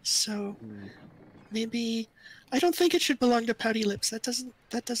barge. So maybe I don't think it should belong to Pouty Lips. That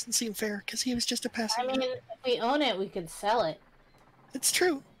doesn't seem fair because he was just a passenger. I mean, if we own it, we could sell it. It's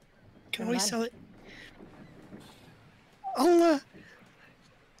true. Can always sell it. I'll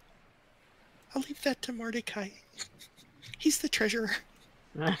leave that to Mordecai. He's the treasurer.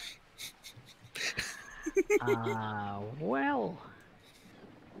 Well.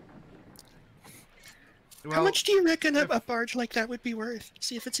 How much do you reckon a barge like that would be worth?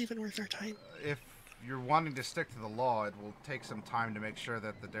 See if it's even worth our time. If you're wanting to stick to the law, it will take some time to make sure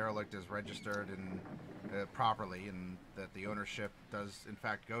that the derelict is registered and properly, and that the ownership does in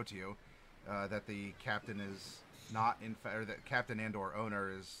fact go to you. That the captain is not in fact, or that captain and/or owner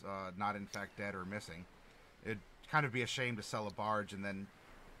is not in fact dead or missing. It'd kind of be a shame to sell a barge and then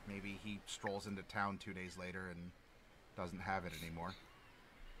maybe he strolls into town 2 days later and doesn't have it anymore.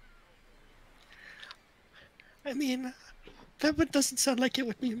 I mean, that one doesn't sound like it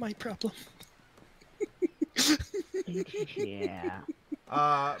would be my problem. Yeah.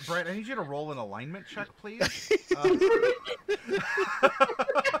 Brett, I need you to roll an alignment check, please.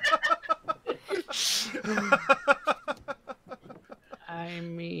 I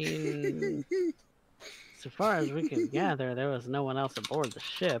mean, so far as we can gather, there was no one else aboard the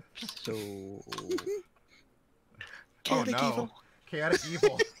ship, so... Chaotic evil. Chaotic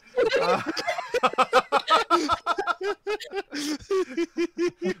evil.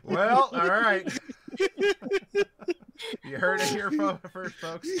 Well, all right. You heard it here first,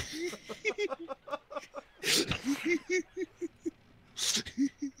 folks.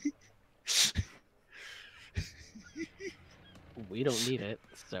 We don't need it,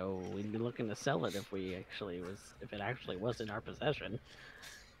 so we'd be looking to sell it if it actually was in our possession.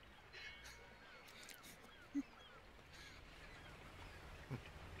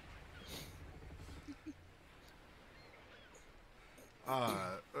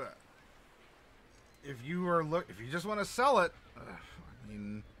 If you just want to sell it, I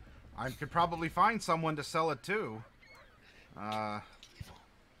mean, I could probably find someone to sell it to.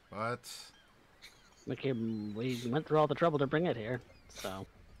 But Okay, we went through all the trouble to bring it here, so...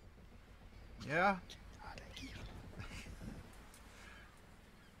 yeah.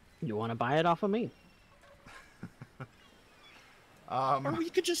 You want to buy it off of me? Or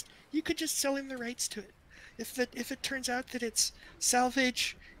you could just sell him the rights to it. If it turns out that it's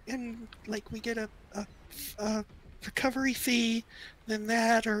salvage and like we get a recovery fee, then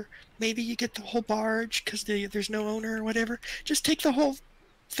that, or maybe you get the whole barge because there's no owner or whatever. Just take the whole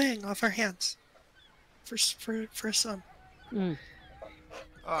thing off our hands for a sum. Mm.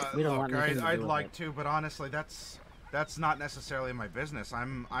 We don't want anything to do I'd with like it. to, but honestly, that's not necessarily my business.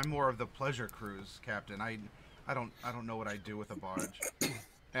 I'm more of the pleasure cruise captain. I don't know what I do with a barge.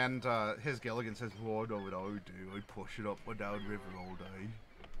 And his Gilligan says, "Well, I know what I would do. I'd push it up and down river all day.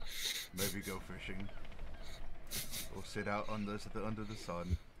 Maybe go fishing, or sit out under the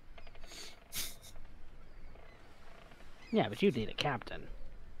sun." Yeah, but you'd need a captain.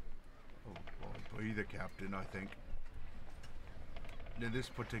 Oh, I'd be the captain, I think. In this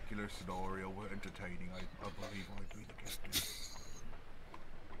particular scenario, we're entertaining. I believe I'd be the captain.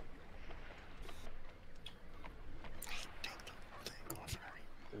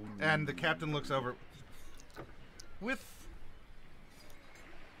 And the captain looks over. With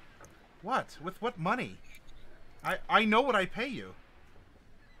what? With what money? I know what I pay you.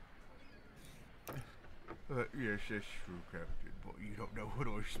 Yes, that's true, Captain, but you don't know what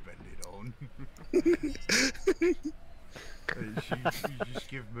I spend it on. You just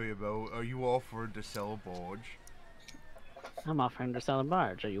give me about... Are you offering to sell a barge? I'm offering to sell a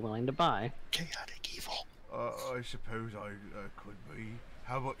barge. Are you willing to buy? Chaotic evil. I suppose I could be.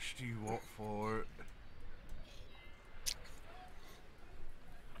 How much do you want for it?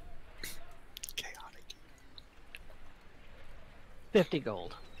 Chaotic. 50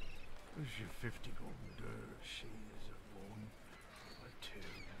 gold. This is your 50 gold. She is a 1, a 2.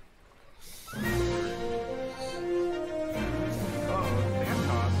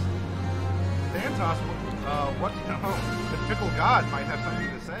 Phantos. Phantos, what? No, the Fickle God might have something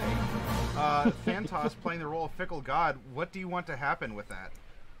to say. Phantos playing the role of Fickle God, what do you want to happen with that?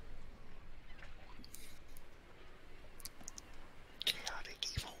 Chaotic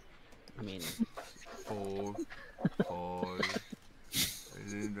evil. I mean... 4, 5,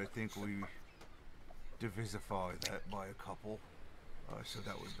 and then I think we divisify that by a couple. So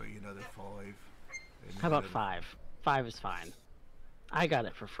that would be another 5. How about 5? 5 is fine. I got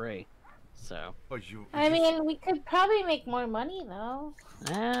it for free, so... Oh, I mean, we could probably make more money, though.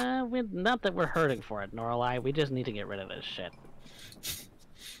 Not that we're hurting for it, Lorelei. We just need to get rid of this shit.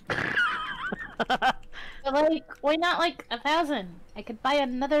 But, like, why not, like, 1,000? I could buy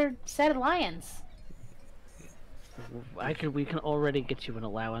another set of lions. We can already get you an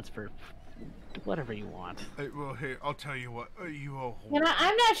allowance for whatever you want. Well, here, I'll tell you what. You owe... You know,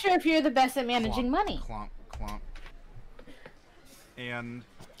 I'm not sure if you're the best at managing Clomp, money. Clomp, clomp. And,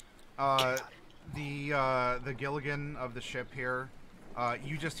 the Gilligan of the ship here,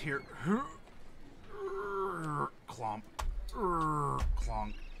 you just hear... Clomp.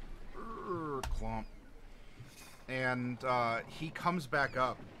 Clonk. Clomp. And, he comes back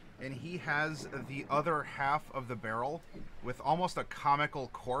up. And he has the other half of the barrel with almost a comical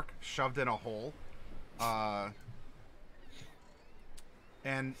cork shoved in a hole.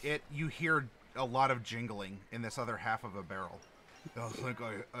 And you hear a lot of jingling in this other half of a barrel. I think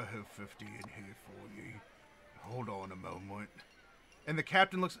I have 50 in here for you. Hold on a moment. And the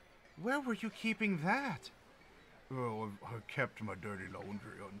captain looks, where were you keeping that? Well, I kept my dirty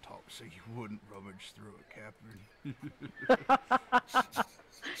laundry on top so you wouldn't rummage through it, Captain.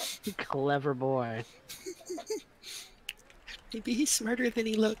 Clever boy. Maybe he's smarter than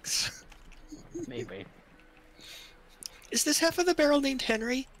he looks. Maybe. Is this half of the barrel named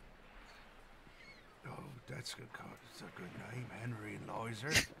Henry? Oh, that's good. It's a good name, Henry and Liza.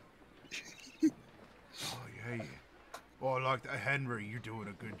 Oh, yeah. Well, I like that, Henry. You're doing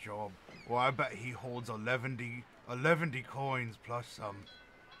a good job. Well, I bet he holds 11 coins plus some.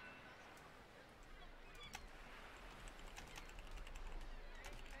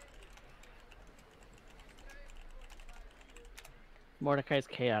 Mordecai's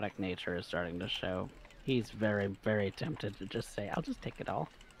chaotic nature is starting to show. He's very, very tempted to just say, I'll just take it all.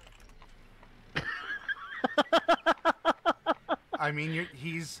 I mean,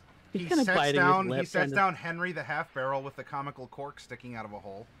 he kinda sets biting his lip, he sets kinda- down Henry the half barrel with the comical cork sticking out of a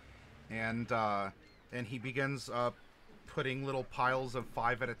hole, and he begins putting little piles of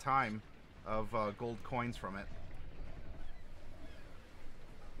 5 at a time of gold coins from it.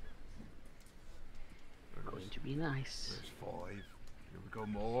 Going to be nice. There's 5. Here we go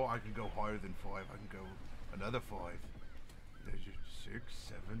more. I can go higher than 5. I can go another 5. There's your 6,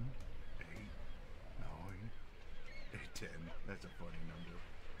 7, 8, 9, 10. That's a funny number.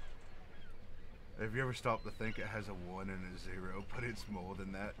 Have you ever stopped to think it has a 1 and a 0, but it's more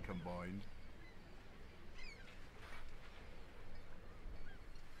than that combined?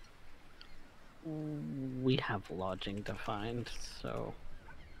 We have lodging to find, so...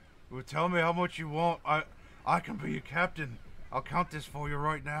 Well, tell me how much you want. I can be your captain. I'll count this for you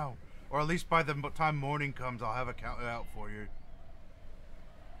right now. Or at least by the time morning comes, I'll have it counted out for you.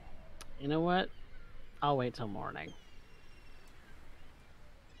 You know what? I'll wait till morning.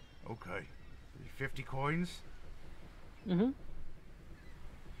 Okay. 50 coins? Mm-hmm.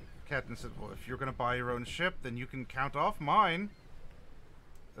 Captain said, well, if you're going to buy your own ship, then you can count off mine.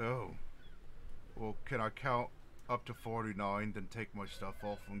 Oh. Well, can I count up to 49, then take my stuff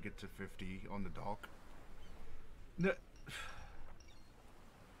off and get to 50 on the dock? No.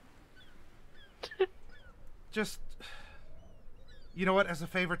 Just... You know what? As a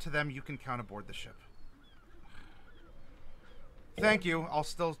favor to them, you can count aboard the ship. Thank you. I'll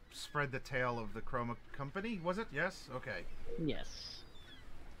still spread the tale of the Chroma Company. Was it? Yes? Okay. Yes.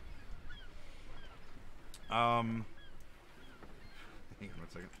 Hang on 1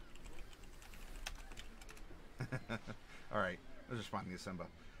 second. Alright. I was responding to Simba.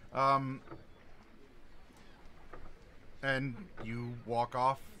 And you walk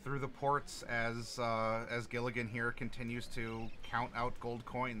off through the ports as Gilligan here continues to count out gold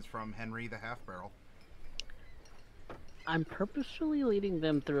coins from Henry the Half Barrel. I'm purposefully leading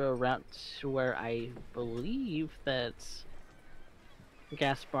them through a route to where I believe that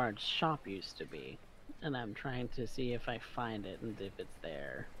Gaspard's shop used to be, and I'm trying to see if I find it and if it's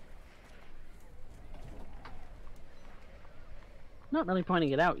there. Not really pointing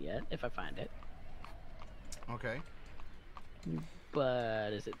it out yet, if I find it. Okay.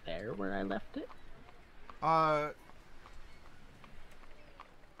 But is it there where I left it?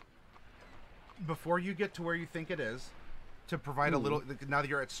 Before you get to where you think it is, to provide a little, now that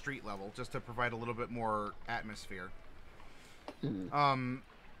you're at street level, just to provide a little bit more atmosphere.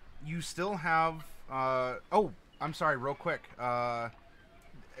 You still have, oh, I'm sorry, real quick.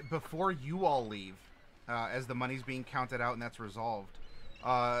 Before you all leave, as the money's being counted out and that's resolved,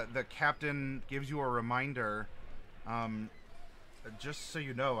 the captain gives you a reminder. Just so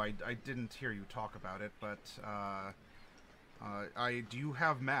you know, I didn't hear you talk about it, but do you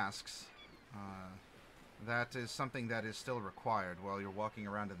have masks? That is something that is still required while you're walking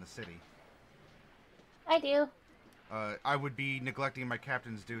around in the city. I do. I would be neglecting my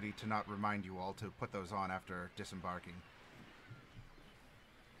captain's duty to not remind you all to put those on after disembarking.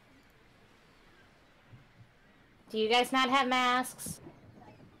 Do you guys not have masks?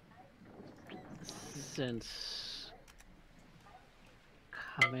 Since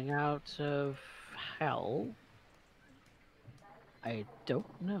coming out of hell, I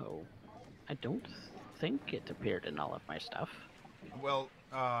don't know. I don't think it appeared in all of my stuff. Well,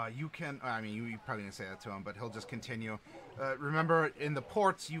 you can... I mean, you probably didn't say that to him, but he'll just continue. Remember, in the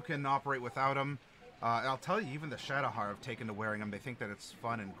ports, you can operate without them. I'll tell you, even the Shadowhar have taken to wearing them. They think that it's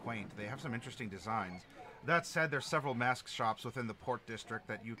fun and quaint. They have some interesting designs. That said, there's several mask shops within the port district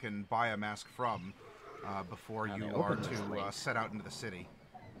that you can buy a mask from before you are to set out into the city.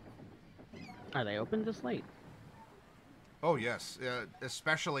 Are they open this late? Oh, yes.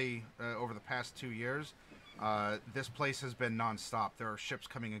 Especially over the past 2 years. This place has been non-stop. There are ships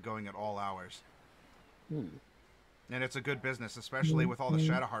coming and going at all hours. And it's a good business, especially with all the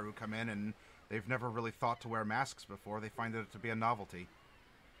Shadowhar who come in, and they've never really thought to wear masks before. They find it to be a novelty.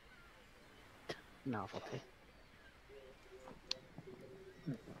 Novelty.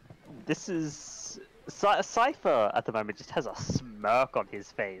 This is... Cypher, at the moment, just has a smirk on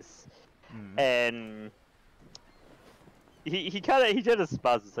his face. And... He kind of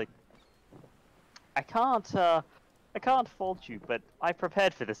smiles. It's like, I can't fault you, but I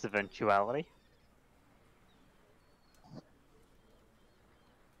prepared for this eventuality.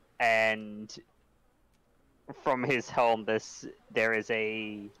 And from his helm, there is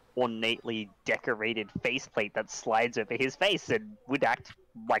a ornately decorated faceplate that slides over his face and would act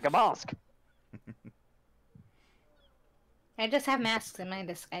like a mask. I just have masks in my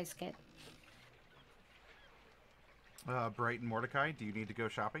disguise kit. Bright and Mordecai, do you need to go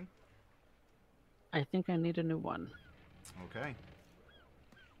shopping? I think I need a new one. Okay.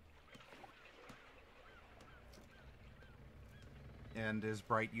 And is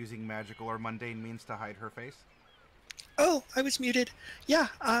Bright using magical or mundane means to hide her face? Oh, I was muted. Yeah,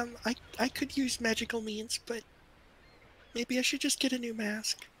 I could use magical means, but maybe I should just get a new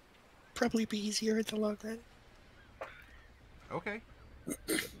mask. Probably be easier in the long run. Okay.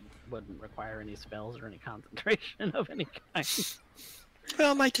 Wouldn't require any spells or any concentration of any kind.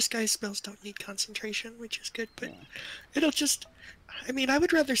 Well, my disguise spells don't need concentration, which is good, but it'll just... I mean, I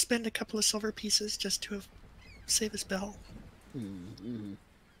would rather spend a couple of silver pieces just to save a spell.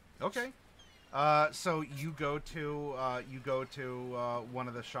 Okay. So you go to one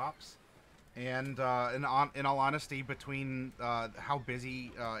of the shops, and in all honesty, between how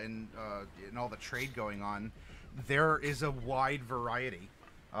busy and all the trade going on, there is a wide variety.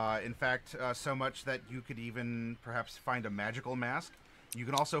 In fact, so much that you could even perhaps find a magical mask. You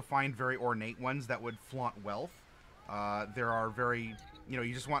can also find very ornate ones that would flaunt wealth. There are very,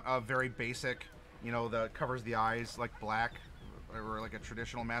 you just want a very basic, that covers the eyes, like black, or like a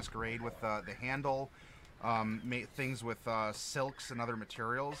traditional masquerade with the handle. Things with silks and other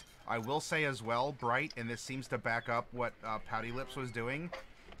materials. I will say as well, Bright, and this seems to back up what Pouty Lips was doing,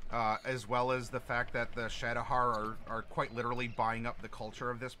 as well as the fact that the Shadowhar are quite literally buying up the culture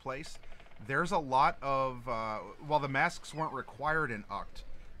of this place. There's a lot of, while the masks weren't required in Uct,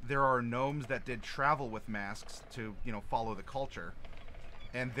 there are gnomes that did travel with masks to, follow the culture.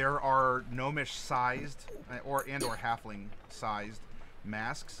 And there are gnomish-sized, or halfling-sized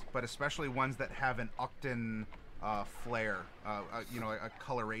masks, but especially ones that have an Uctan flair, a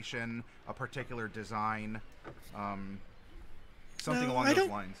coloration, a particular design, something along those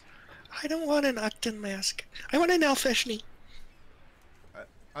lines. I don't want an Octon mask. I want an Alfeshni.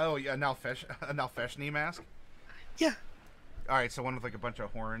 Oh, yeah, a Nalfeshni mask? Yeah. Alright, so one with like a bunch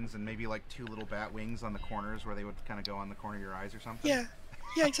of horns and maybe like 2 little bat wings on the corners where they would kind of go on the corner of your eyes or something? Yeah.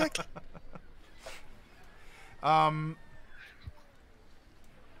 Yeah, exactly. Yeah,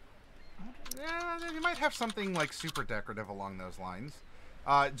 you might have something like super decorative along those lines.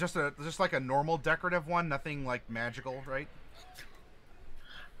 Just like a normal decorative one, nothing like magical, right?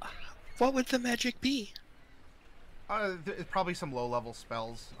 What would the magic be? Probably some low-level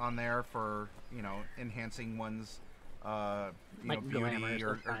spells on there for, you know, enhancing one's, Like beauty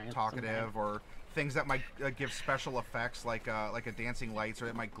or science, talkative, or things that might give special effects, like a dancing lights, or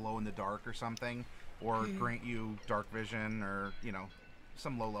it might glow in the dark or something, or grant you dark vision, or, you know,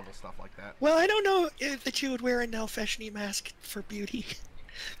 some low-level stuff like that. Well, I don't know that you would wear a Nalfeshni mask for beauty.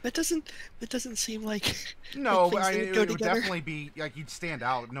 That doesn't seem like No, like it go would together. definitely be like you'd stand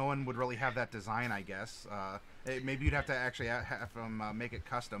out. No one would really have that design, I guess. Maybe you'd have to actually have them make it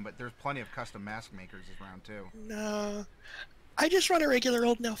custom, but there's plenty of custom mask makers around too. No, I just want a regular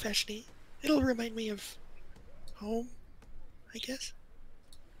old Nalfeshni. It'll remind me of home, I guess.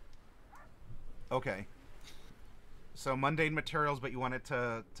 Okay. So mundane materials, but you want it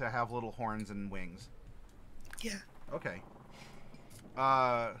to have little horns and wings. Yeah. Okay.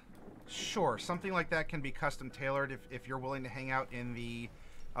 Sure. Something like that can be custom tailored if you're willing to hang out in the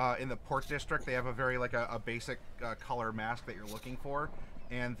port district. They have a very like a basic color mask that you're looking for,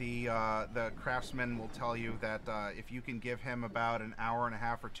 and the craftsman will tell you that if you can give him about an hour and a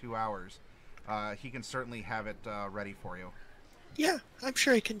half or 2 hours, he can certainly have it ready for you. Yeah, I'm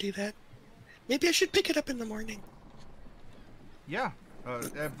sure I can do that. Maybe I should pick it up in the morning. Yeah.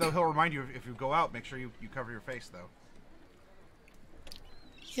 Though he'll remind you if you go out, make sure you cover your face though.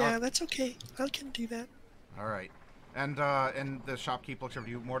 Yeah, that's okay. I can do that. All right. And the shopkeep looks over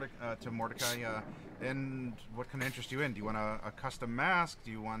to you, Mordecai. And what can interest you in? Do you want a custom mask?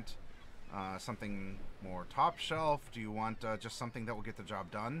 Do you want something more top shelf? Do you want just something that will get the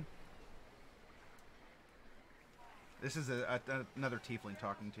job done? This is another tiefling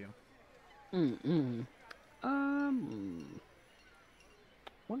talking to you.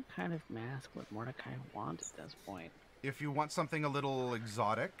 What kind of mask would Mordecai want at this point? If you want something a little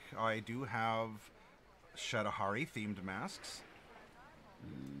exotic, I do have Shadahari themed masks.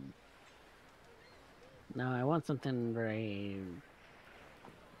 No, I want something very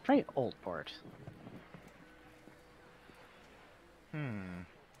old port.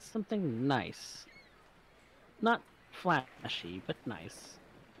 Something nice. Not flashy, but nice.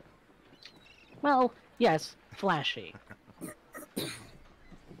 Well, yes, flashy.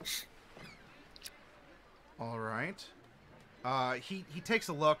 All right. He takes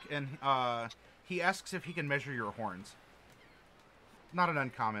a look and he asks if he can measure your horns. Not an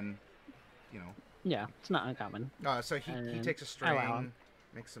uncommon, you know. Yeah, it's not uncommon. So he takes a strain,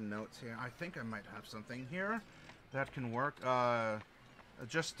 makes some notes here. I think I might have something here that can work.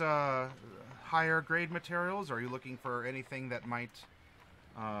 Just higher grade materials. Or are you looking for anything that might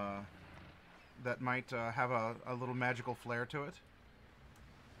have a little magical flair to it?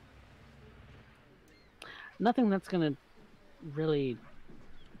 Nothing that's gonna really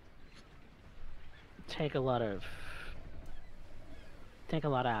take a lot out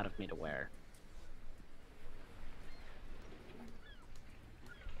of me to wear.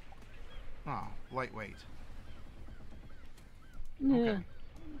 Oh, lightweight. Yeah. Okay.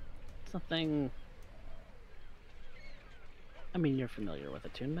 Something. I mean, you're familiar with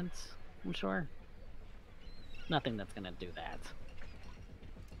attunements, I'm sure. Nothing that's gonna do that.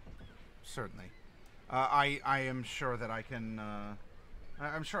 Certainly. I am sure that I can.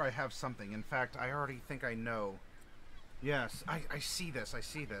 I'm sure I have something. In fact, I already think I know. Yes, I see this. I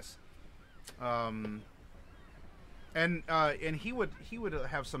see this. And he would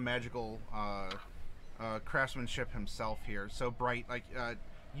have some magical craftsmanship himself here. So bright, like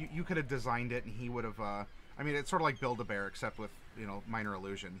you could have designed it, and he would have. I mean, it's sort of like Build-A-Bear, except with minor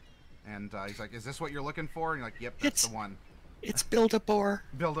illusion. And he's like, "Is this what you're looking for?" And you're like, "Yep, that's the one." It's Build-A-Boar.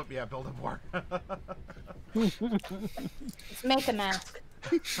 Build-A-Boar. Let's make a mask.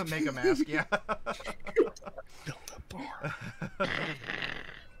 Make a mask, yeah. Build-A-Boar.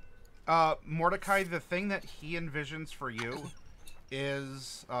 Mordecai, the thing that he envisions for you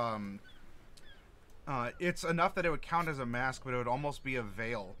is, it's enough that it would count as a mask, but it would almost be a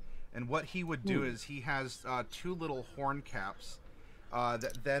veil. And what he would do is he has 2 little horn caps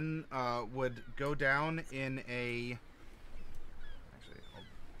that then would go down in a...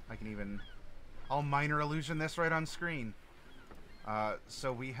 I'll minor illusion this right on screen.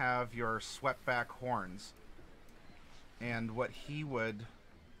 So we have your swept back horns. And what he would...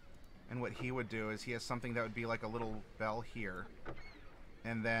 And what he would do is he has something that would be like a little bell here.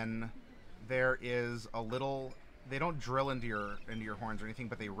 And then there is a little... They don't drill into your horns or anything,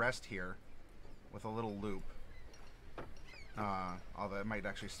 but they rest here with a little loop. Although it might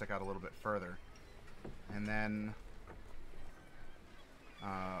actually stick out a little bit further. And then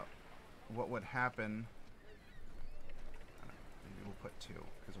what would happen... Maybe we'll put 2,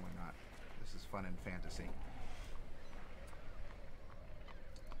 because why not? This is fun and fantasy.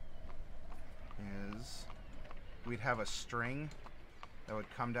 Is we'd have a string that would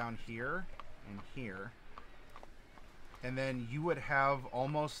come down here and here, and then you would have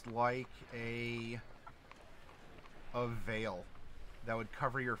almost like a veil that would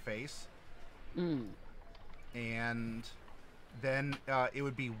cover your face, and then it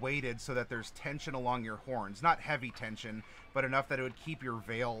would be weighted so that there's tension along your horns, not heavy tension, but enough that it would keep your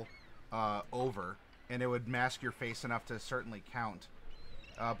veil over, and it would mask your face enough to certainly count.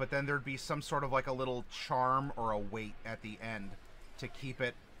 But then there'd be some sort of like a little charm or a weight at the end to keep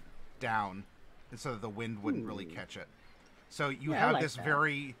it down, and so that the wind wouldn't really catch it. So you have like this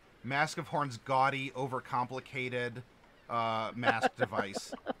very Mask of Horns gaudy, overcomplicated mask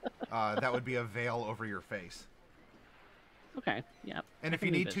device that would be a veil over your face. Okay, yeah. And if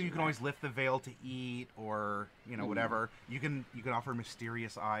you need to, you can always lift the veil to eat, or whatever. You can offer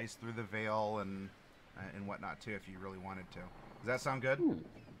mysterious eyes through the veil and whatnot too, if you really wanted to. Does that sound good?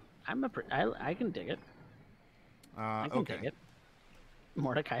 I can dig it. I can dig it.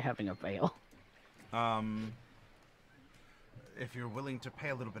 Mordecai having a veil. If you're willing to pay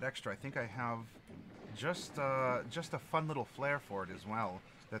a little bit extra, I think I have just a fun little flair for it as well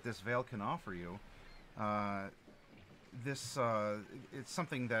that this veil can offer you. It's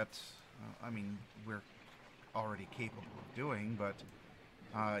something that I mean, we're already capable of doing, but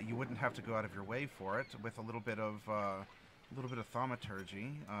you wouldn't have to go out of your way for it. With a little bit of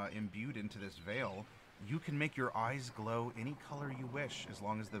thaumaturgy imbued into this veil, you can make your eyes glow any color you wish, as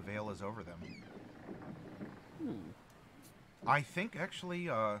long as the veil is over them. I think, actually,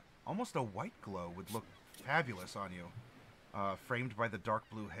 almost a white glow would look fabulous on you. Framed by the dark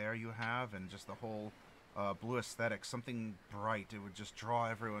blue hair you have, and just the whole blue aesthetic. Something bright, it would just draw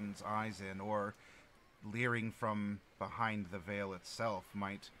everyone's eyes in, or leering from behind the veil itself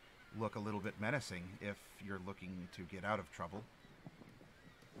might look a little bit menacing if you're looking to get out of trouble.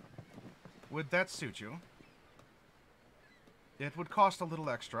 Would that suit you? It would cost a little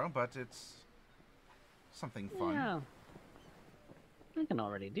extra, but it's something fun. Yeah. I can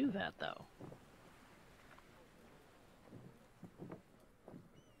already do that, though.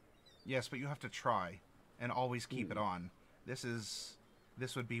 Yes, but you have to try, and always keep it on. This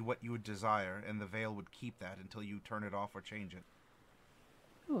would be what you would desire, and the veil would keep that until you turn it off or change it.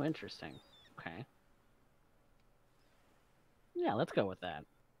 Oh, interesting. Okay. Yeah, let's go with that.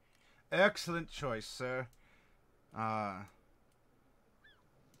 Excellent choice, sir. I'll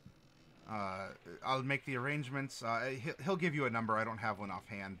make the arrangements. He'll give you a number. I don't have one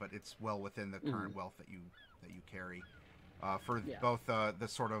offhand, but it's well within the current wealth that you carry. For both the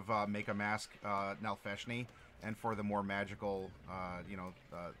sort of make a mask Nalfeshni, and for the more magical,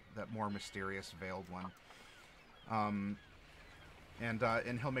 that more mysterious veiled one. And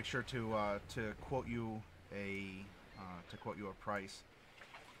he'll make sure to quote you a price.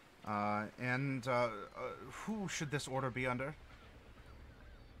 Who should this order be under?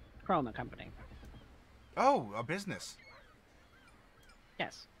 Chroma Company. Oh, a business.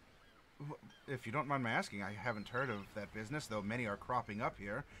 Yes. If you don't mind my asking, I haven't heard of that business, though many are cropping up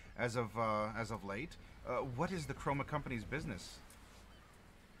here as of late. What is the Chroma Company's business?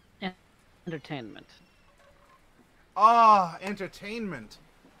 Entertainment. Ah, entertainment.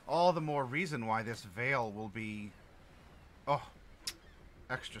 All the more reason why this veil will be,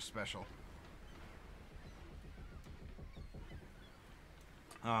 extra special.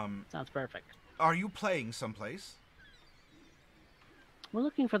 Sounds perfect. Are you playing someplace? We're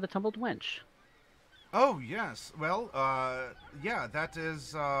looking for the tumbled wench. Oh, yes. Well, yeah, that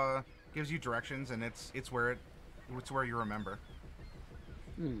is, gives you directions, and it's where you remember.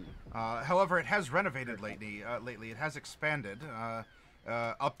 However, it has renovated lately. It has expanded,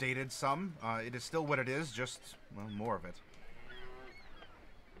 updated some. It is still what it is, just, well, more of it.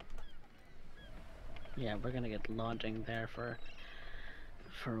 Yeah, we're gonna get lodging there for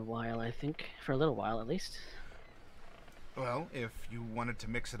a while, I think. For a little while, at least. Well, if you wanted to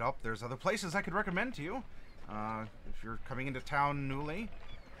mix it up, there's other places I could recommend to you. If you're coming into town newly.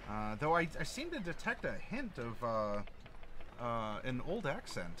 Though I seem to detect a hint of an old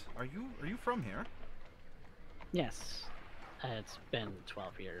accent. Are you from here? Yes. It's been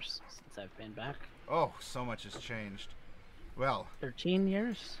 12 years since I've been back. Oh, so much has changed. Well... 13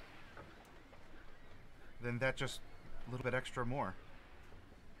 years? then that just a little bit extra more.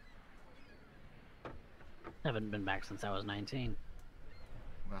 Haven't been back since I was 19.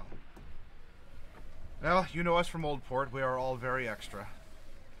 Well, you know us from Old Port. We are all very extra.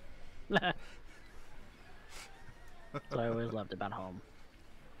 That's what I always loved about home.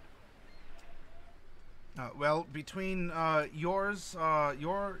 Well, between yours,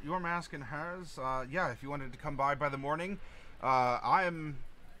 your mask and hers, yeah, if you wanted to come by the morning, I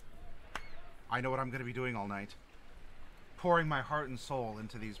know what I'm going to be doing all night. Pouring my heart and soul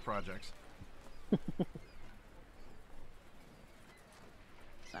into these projects.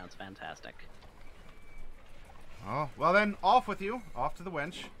 Sounds fantastic. Oh, well then, off with you. Off to the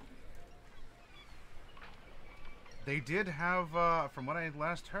wench. They did have, from what I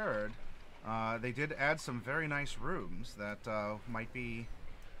last heard, they did add some very nice rooms that might be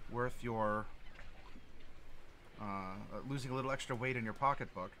worth your losing a little extra weight in your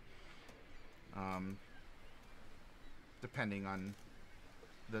pocketbook. Depending on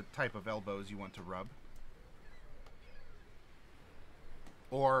the type of elbows you want to rub.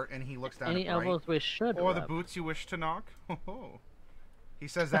 And he looks down Any at Bright. elbows we should Or rub. the boots you wish to knock. He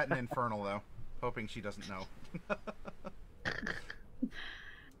says that in Infernal, though, hoping she doesn't know.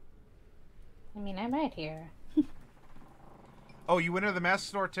 I mean, I might hear. Oh, you went to the mask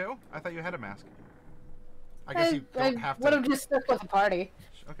store, too? I thought you had a mask. I guess you don't have to... would have just stuck with the party.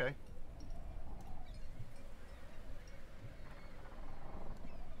 Okay.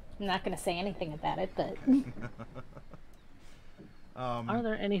 I'm not going to say anything about it, but... Are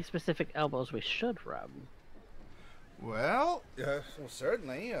there any specific elbows we should rub? Well,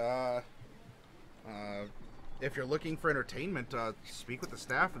 certainly. If you're looking for entertainment, speak with the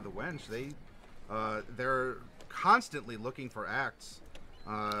staff of the Wench. They're constantly looking for acts.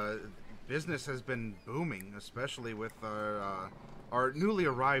 Business has been booming, especially with our newly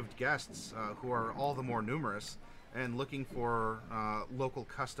arrived guests, who are all the more numerous, and looking for local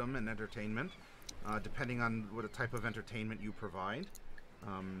custom and entertainment, depending on what a type of entertainment you provide.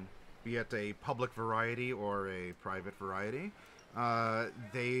 Be it a public variety or a private variety.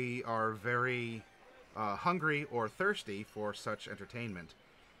 They are very hungry or thirsty for such entertainment.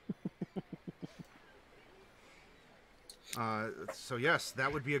 So yes,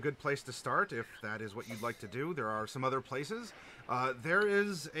 that would be a good place to start if that is what you'd like to do. There are some other places. There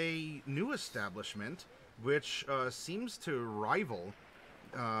is a new establishment which seems to rival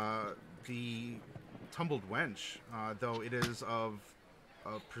the Tumbled Wench, though it is of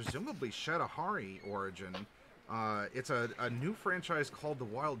presumably Shadahari origin. It's a new franchise called the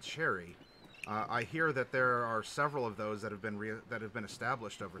Wild Cherry. I hear that there are several of those that have been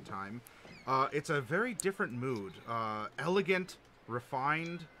established over time. It's a very different mood. Elegant,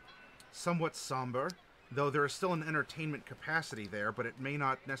 refined, somewhat somber, though there is still an entertainment capacity there, but it may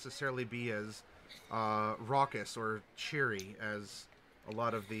not necessarily be as raucous or cheery as a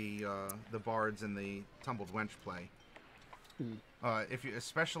lot of the bards in the Tumbled Wench play.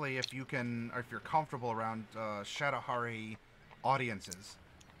 Especially if you're comfortable around Shadahari audiences,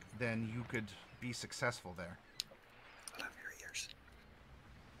 then you could be successful there. I love your ears.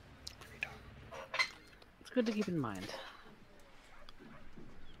 It's good to keep in mind.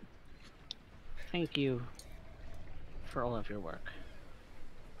 Thank you for all of your work.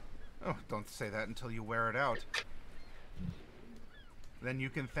 Oh, don't say that until you wear it out. Then you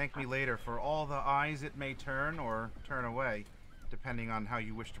can thank me later for all the eyes it may turn or turn away, depending on how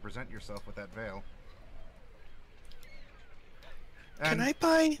you wish to present yourself with that veil. Can I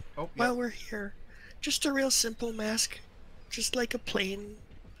buy, yeah. while we're here, just a real simple mask? Just like a plain,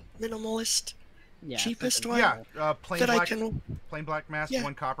 minimalist, Yeah, cheapest one? Yeah, plain that black, I can... plain black mask, Yeah.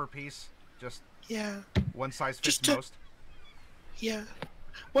 1 copper piece. Just Yeah, one size fits Just to- most. yeah.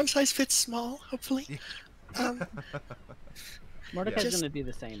 One size fits small, hopefully. Mordecai's Just- gonna do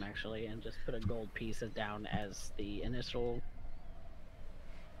the same actually, and just put a gold piece down as the initial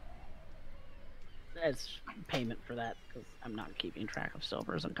as payment for that, because I'm not keeping track of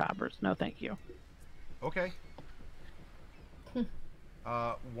silvers and coppers. No, thank you. Okay.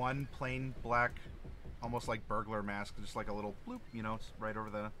 1 plain black, almost like burglar mask, just like a little bloop, it's right over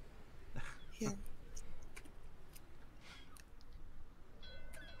the... Yeah.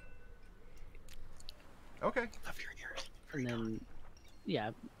 Okay. Love your ears. And then,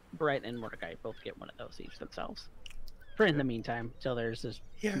 yeah, Bright and Mordecai both get one of those each themselves. For in the meantime, till there's this.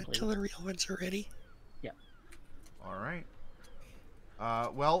 Yeah, complete... till the real ones are ready. Yeah. All right.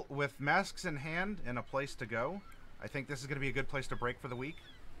 Well, with masks in hand and a place to go, I think this is going to be a good place to break for the week.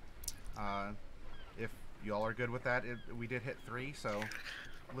 If y'all are good with that, we did hit 3, so...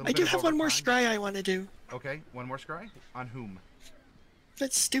 I do have one more scry. scry I want to do. Okay, one more scry? On whom?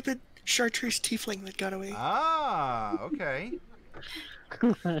 That stupid chartreuse tiefling that got away. Ah, okay.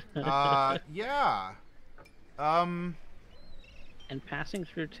 Yeah. And passing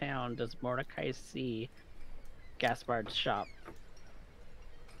through town, does Mordecai see Gaspard's shop?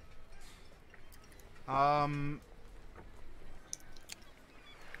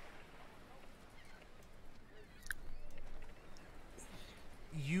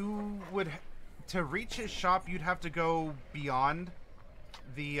 You would to reach his shop. You'd have to go beyond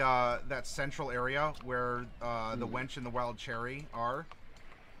the that central area where the wench and the wild cherry are.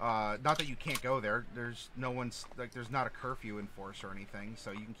 Not that you can't go there. There's no one's like there's not a curfew in force or anything,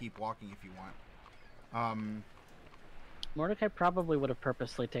 so you can keep walking if you want. Mordecai probably would have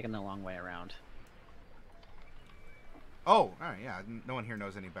purposely taken the long way around. Oh, yeah. No one here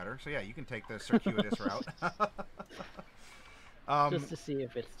knows any better, so yeah, you can take the circuitous route. Just to see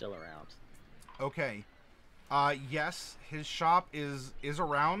if it's still around. Okay. Yes, his shop is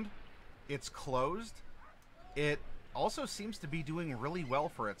around. It's closed. It also seems to be doing really well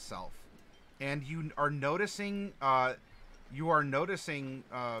for itself. And you are noticing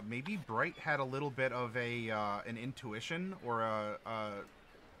maybe Bright had a little bit of an intuition or a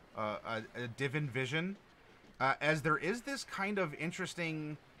divine vision, as there is this kind of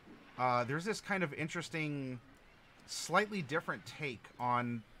interesting slightly different take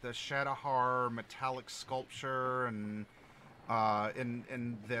on the Shadowhar metallic sculpture and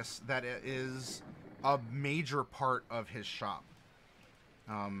this that is a major part of his shop.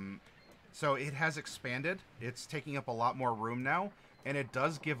 So it has expanded. It's taking up a lot more room now, and it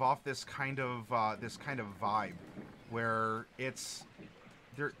does give off this kind of vibe where it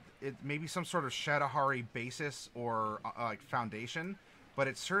may be some sort of Shadowhari basis or like foundation, but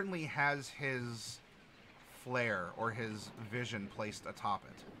it certainly has his flair or his vision placed atop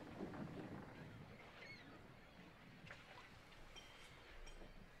it.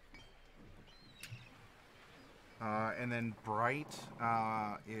 And then Bright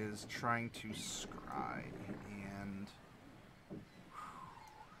is trying to scry, and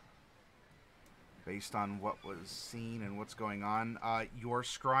based on what was seen and what's going on, your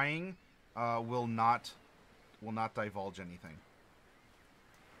scrying will not divulge anything.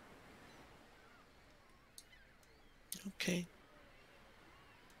 Okay.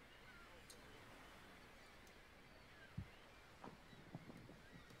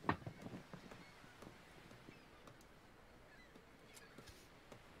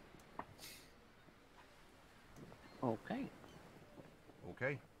 Okay.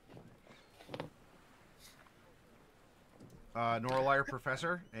 Okay. Norelai or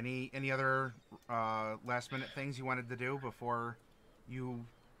Professor, any other last minute things you wanted to do before you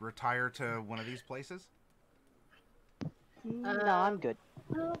retire to one of these places? No, I'm good.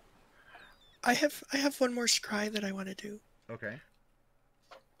 I have one more scry that I want to do. Okay.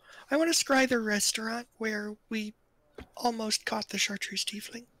 I want to scry the restaurant where we almost caught the chartreuse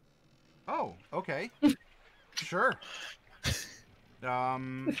tiefling. Oh, okay. Sure.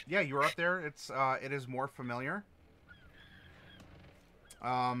 Yeah, you were up there. It is more familiar.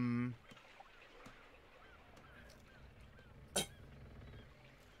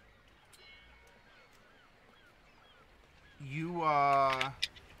 You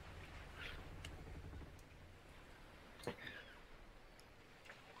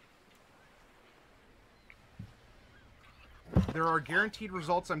there are guaranteed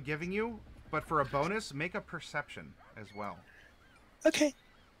results I'm giving you, but for a bonus, make a perception as well. Okay.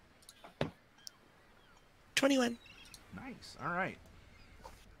 21. Nice. All right.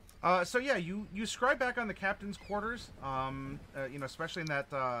 So yeah, you scry back on the captain's quarters. Especially in that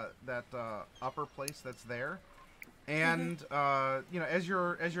upper place that's there, and as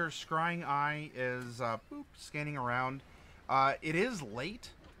your scrying eye is scanning around, it is late.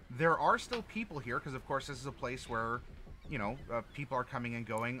 There are still people here because, of course, this is a place where people are coming and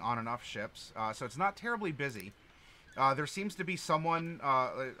going on and off ships. So it's not terribly busy. There seems to be someone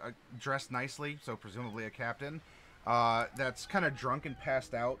dressed nicely, so presumably a captain, that's kind of drunk and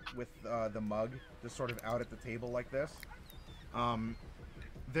passed out with the mug just sort of out at the table like this.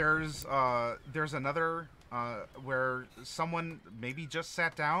 There's another where someone maybe just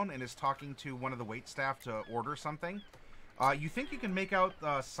sat down and is talking to one of the waitstaff to order something. You think you can make out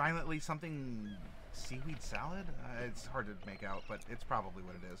silently something seaweed salad? It's hard to make out, but it's probably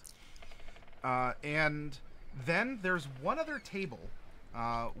what it is. And then there's one other table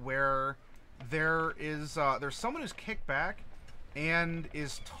where there's someone who's kicked back and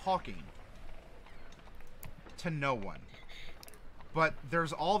is talking to no one. But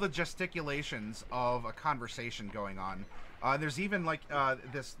there's all the gesticulations of a conversation going on There's even like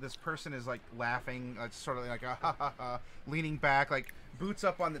this person is like laughing, sort of like ha ha ha, leaning back, like boots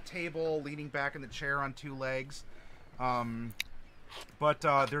up on the table, leaning back in the chair on two legs. But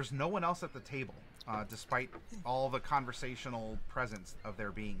there's no one else at the table, despite all the conversational presence of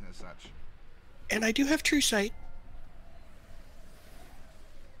there being as such. And I do have true sight.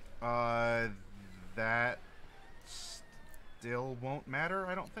 That still won't matter,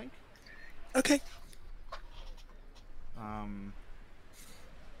 I don't think. Okay.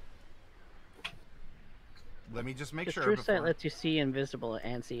 Let me just make Because sure. true Before... sight lets you see invisible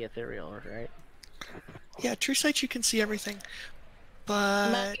and see ethereal, right? Yeah, true sight you can see everything, Might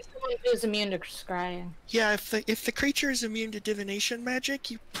but be someone who's immune to scrying. yeah, if the creature is immune to divination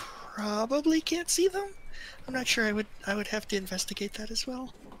magic, you probably can't see them. I'm not sure. I would have to investigate that as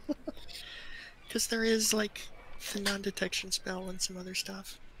well, because there is like the non-detection spell and some other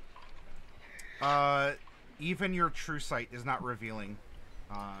stuff. Even your true sight is not revealing.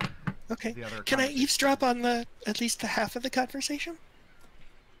 Okay. The other Can I eavesdrop on at least the half of the conversation?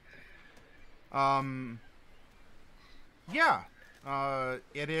 Yeah.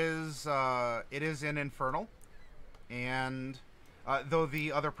 It is in Infernal, and though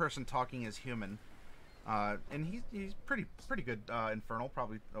the other person talking is human, and he's pretty good Infernal.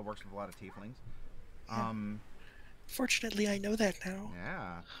 Probably works with a lot of tieflings. Yeah. Fortunately, I know that now.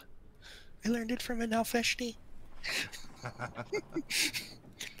 Yeah. I learned it from a Nalfeshni.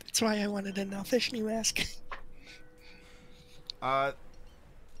 That's why I wanted a Nalfeshni mask.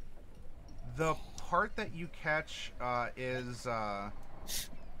 The part that you catch is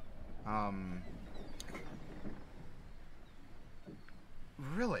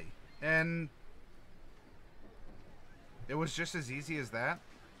really, and it was just as easy as that.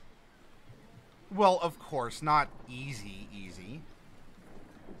 Well, of course, not easy.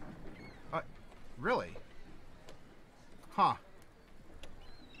 Really? Huh.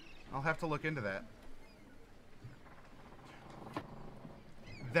 I'll have to look into that.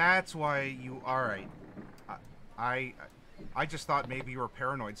 That's why you... Alright. I just thought maybe you were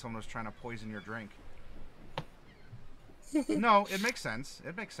paranoid someone was trying to poison your drink. No, it makes sense.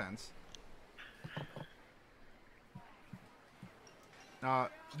 It makes sense.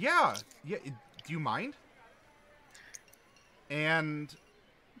 Yeah. Do you mind? And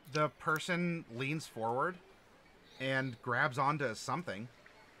the person leans forward and grabs onto something.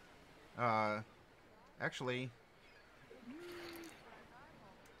 Actually,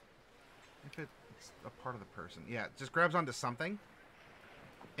 if it's a part of the person, yeah, just grabs onto something,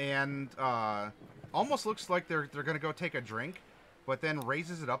 and almost looks like they're gonna go take a drink, but then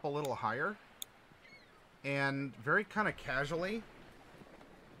raises it up a little higher, and very kind of casually,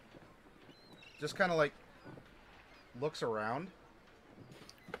 just kind of like looks around,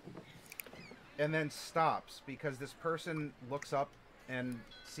 and then stops because this person looks up and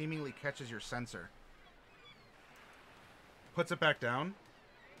seemingly catches your sensor. Puts it back down.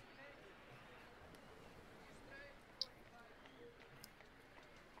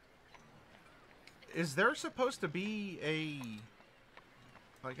 Is there supposed to be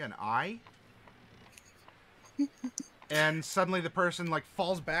like an eye? And suddenly the person like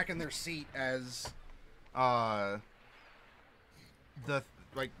falls back in their seat as the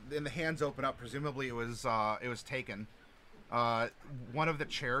hands open up. Presumably it was taken. One of the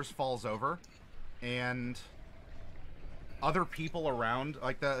chairs falls over, and other people around,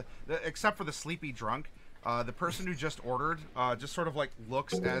 like except for the sleepy drunk, the person who just ordered, just sort of like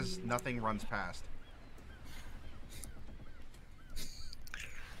looks as nothing runs past.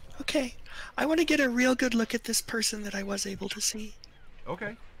 Okay, I want to get a real good look at this person that I was able to see.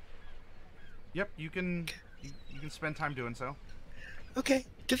 Okay. Yep, you can spend time doing so. Okay.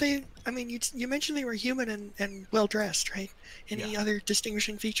 Do they? I mean, you mentioned they were human and well dressed, right? Any other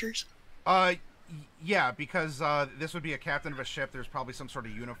distinguishing features? Yeah, because this would be a captain of a ship. There's probably some sort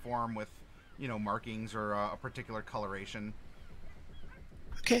of uniform with, markings or a particular coloration.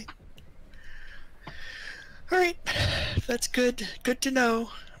 Okay. All right, that's good. Good to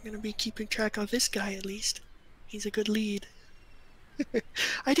know. I'm gonna be keeping track of this guy at least. He's a good lead.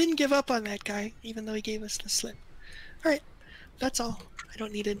 I didn't give up on that guy, even though he gave us the slip. All right, that's all. I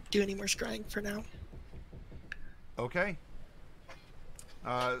don't need to do any more scrying for now. Okay.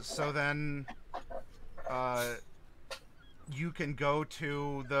 So then, you can go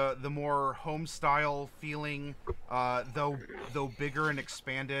to the more home style feeling, though bigger and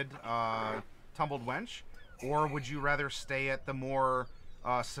expanded, Tumbled Wench, or would you rather stay at the more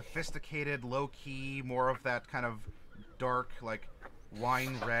sophisticated, low key, more of that kind of dark, like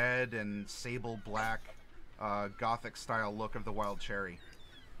wine red and sable black, gothic style look of the Wild Cherry?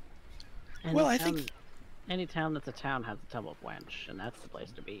 And, Well, I think Any town that's a town has a tumbled wench, and that's the place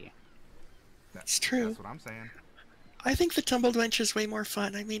to be. It's true. That's what I'm saying. I think the tumbled wench is way more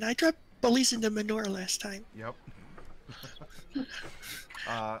fun. I mean, I dropped bullies into manure last time. Yep.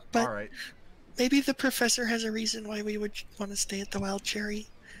 But all right. maybe the professor has a reason why we would want to stay at the Wild Cherry.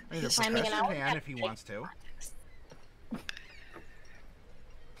 I mean, the He's- professor can if he wants to.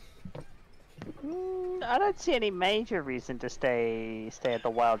 I don't see any major reason to stay at the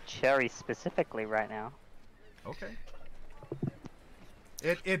Wild Cherry specifically right now. Okay.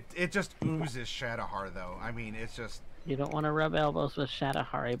 It just oozes Shadowheart, though. I mean, it's just... You don't want to rub elbows with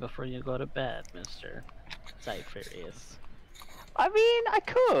Shadowhari before you go to bed, Mr. Cypherius. I mean, I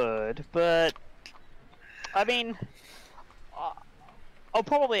could, but... I mean... I'll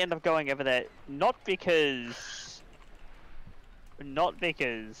probably end up going over there, not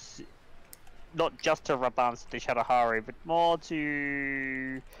just to rub arms to Shadowhari, but more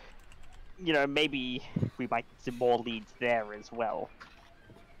to... You know, maybe we might get some more leads there as well.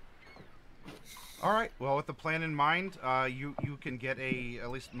 All right. Well, with the plan in mind, you can get at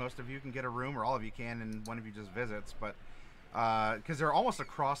least most of you can get a room, or all of you can, and one of you just visits. But because they're almost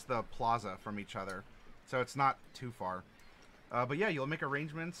across the plaza from each other, so it's not too far. But yeah, you'll make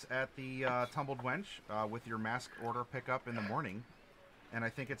arrangements at the Tumbled Wench with your mask order pickup in the morning, and I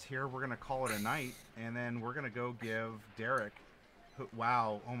think it's here. We're gonna call it a night, and then we're gonna go give Derek.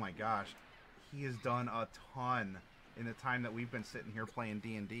 Wow! Oh my gosh, he has done a ton. In the time that we've been sitting here playing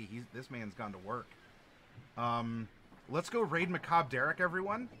D&D, this man's gone to work. Let's go raid Macabre Derek,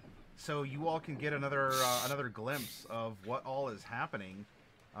 everyone, so you all can get another glimpse of what all is happening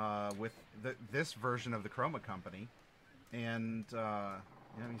with this version of the Chroma Company. And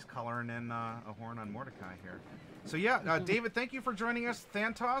he's coloring in a horn on Mordecai here. So yeah, David, thank you for joining us.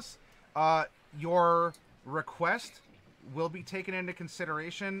 Thantos, your request will be taken into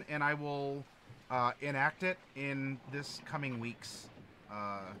consideration, and I will enact it in this coming week's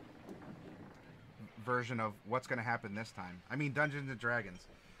version of what's going to happen this time. I mean, Dungeons and Dragons.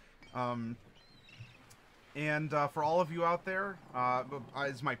 And for all of you out there,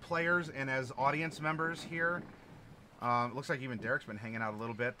 as my players and as audience members here, it looks like even Derek's been hanging out a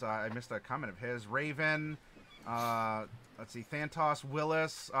little bit. I missed a comment of his. Raven, let's see, Thantos,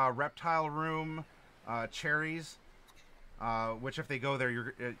 Willis, Reptile Room, Cherries. Which, if they go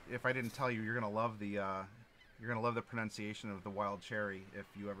there, if I didn't tell you, you're gonna love the pronunciation of the Wild Cherry if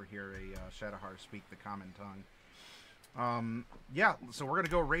you ever hear a Shadowheart speak the common tongue. Yeah, so we're gonna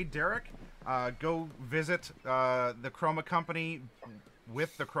go raid Derek, go visit the Chroma Company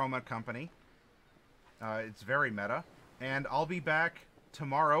with the Chroma Company. It's very meta, and I'll be back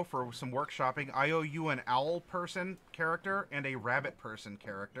tomorrow for some workshopping. I owe you an owl person character and a rabbit person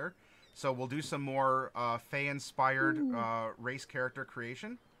character. So we'll do some more Fae-inspired race character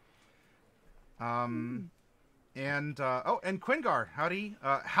creation. And Quingar,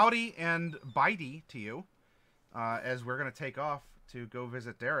 howdy and bitey to you, as we're gonna take off to go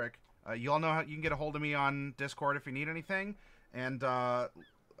visit Derek. You all know how you can get a hold of me on Discord if you need anything. And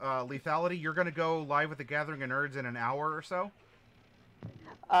Lethality, you're gonna go live with the Gathering of Nerds in an hour or so.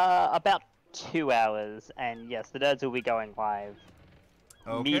 About 2 hours, and yes, the nerds will be going live.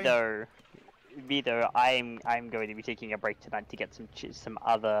 Okay. Me though, I'm going to be taking a break tonight to get some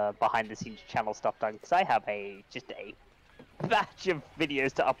other behind-the-scenes channel stuff done, because I have just a batch of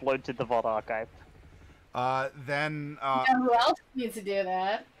videos to upload to the VOD archive. Who else needs to do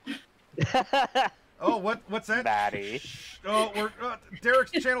that? Oh, what's that? Maddie. Oh,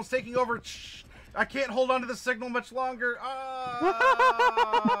 Derek's channel's taking over. Shh. I can't hold on to the signal much longer.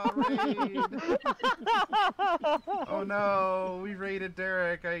 Raid. Oh no, we raided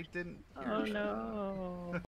Derek. I didn't. Oh no.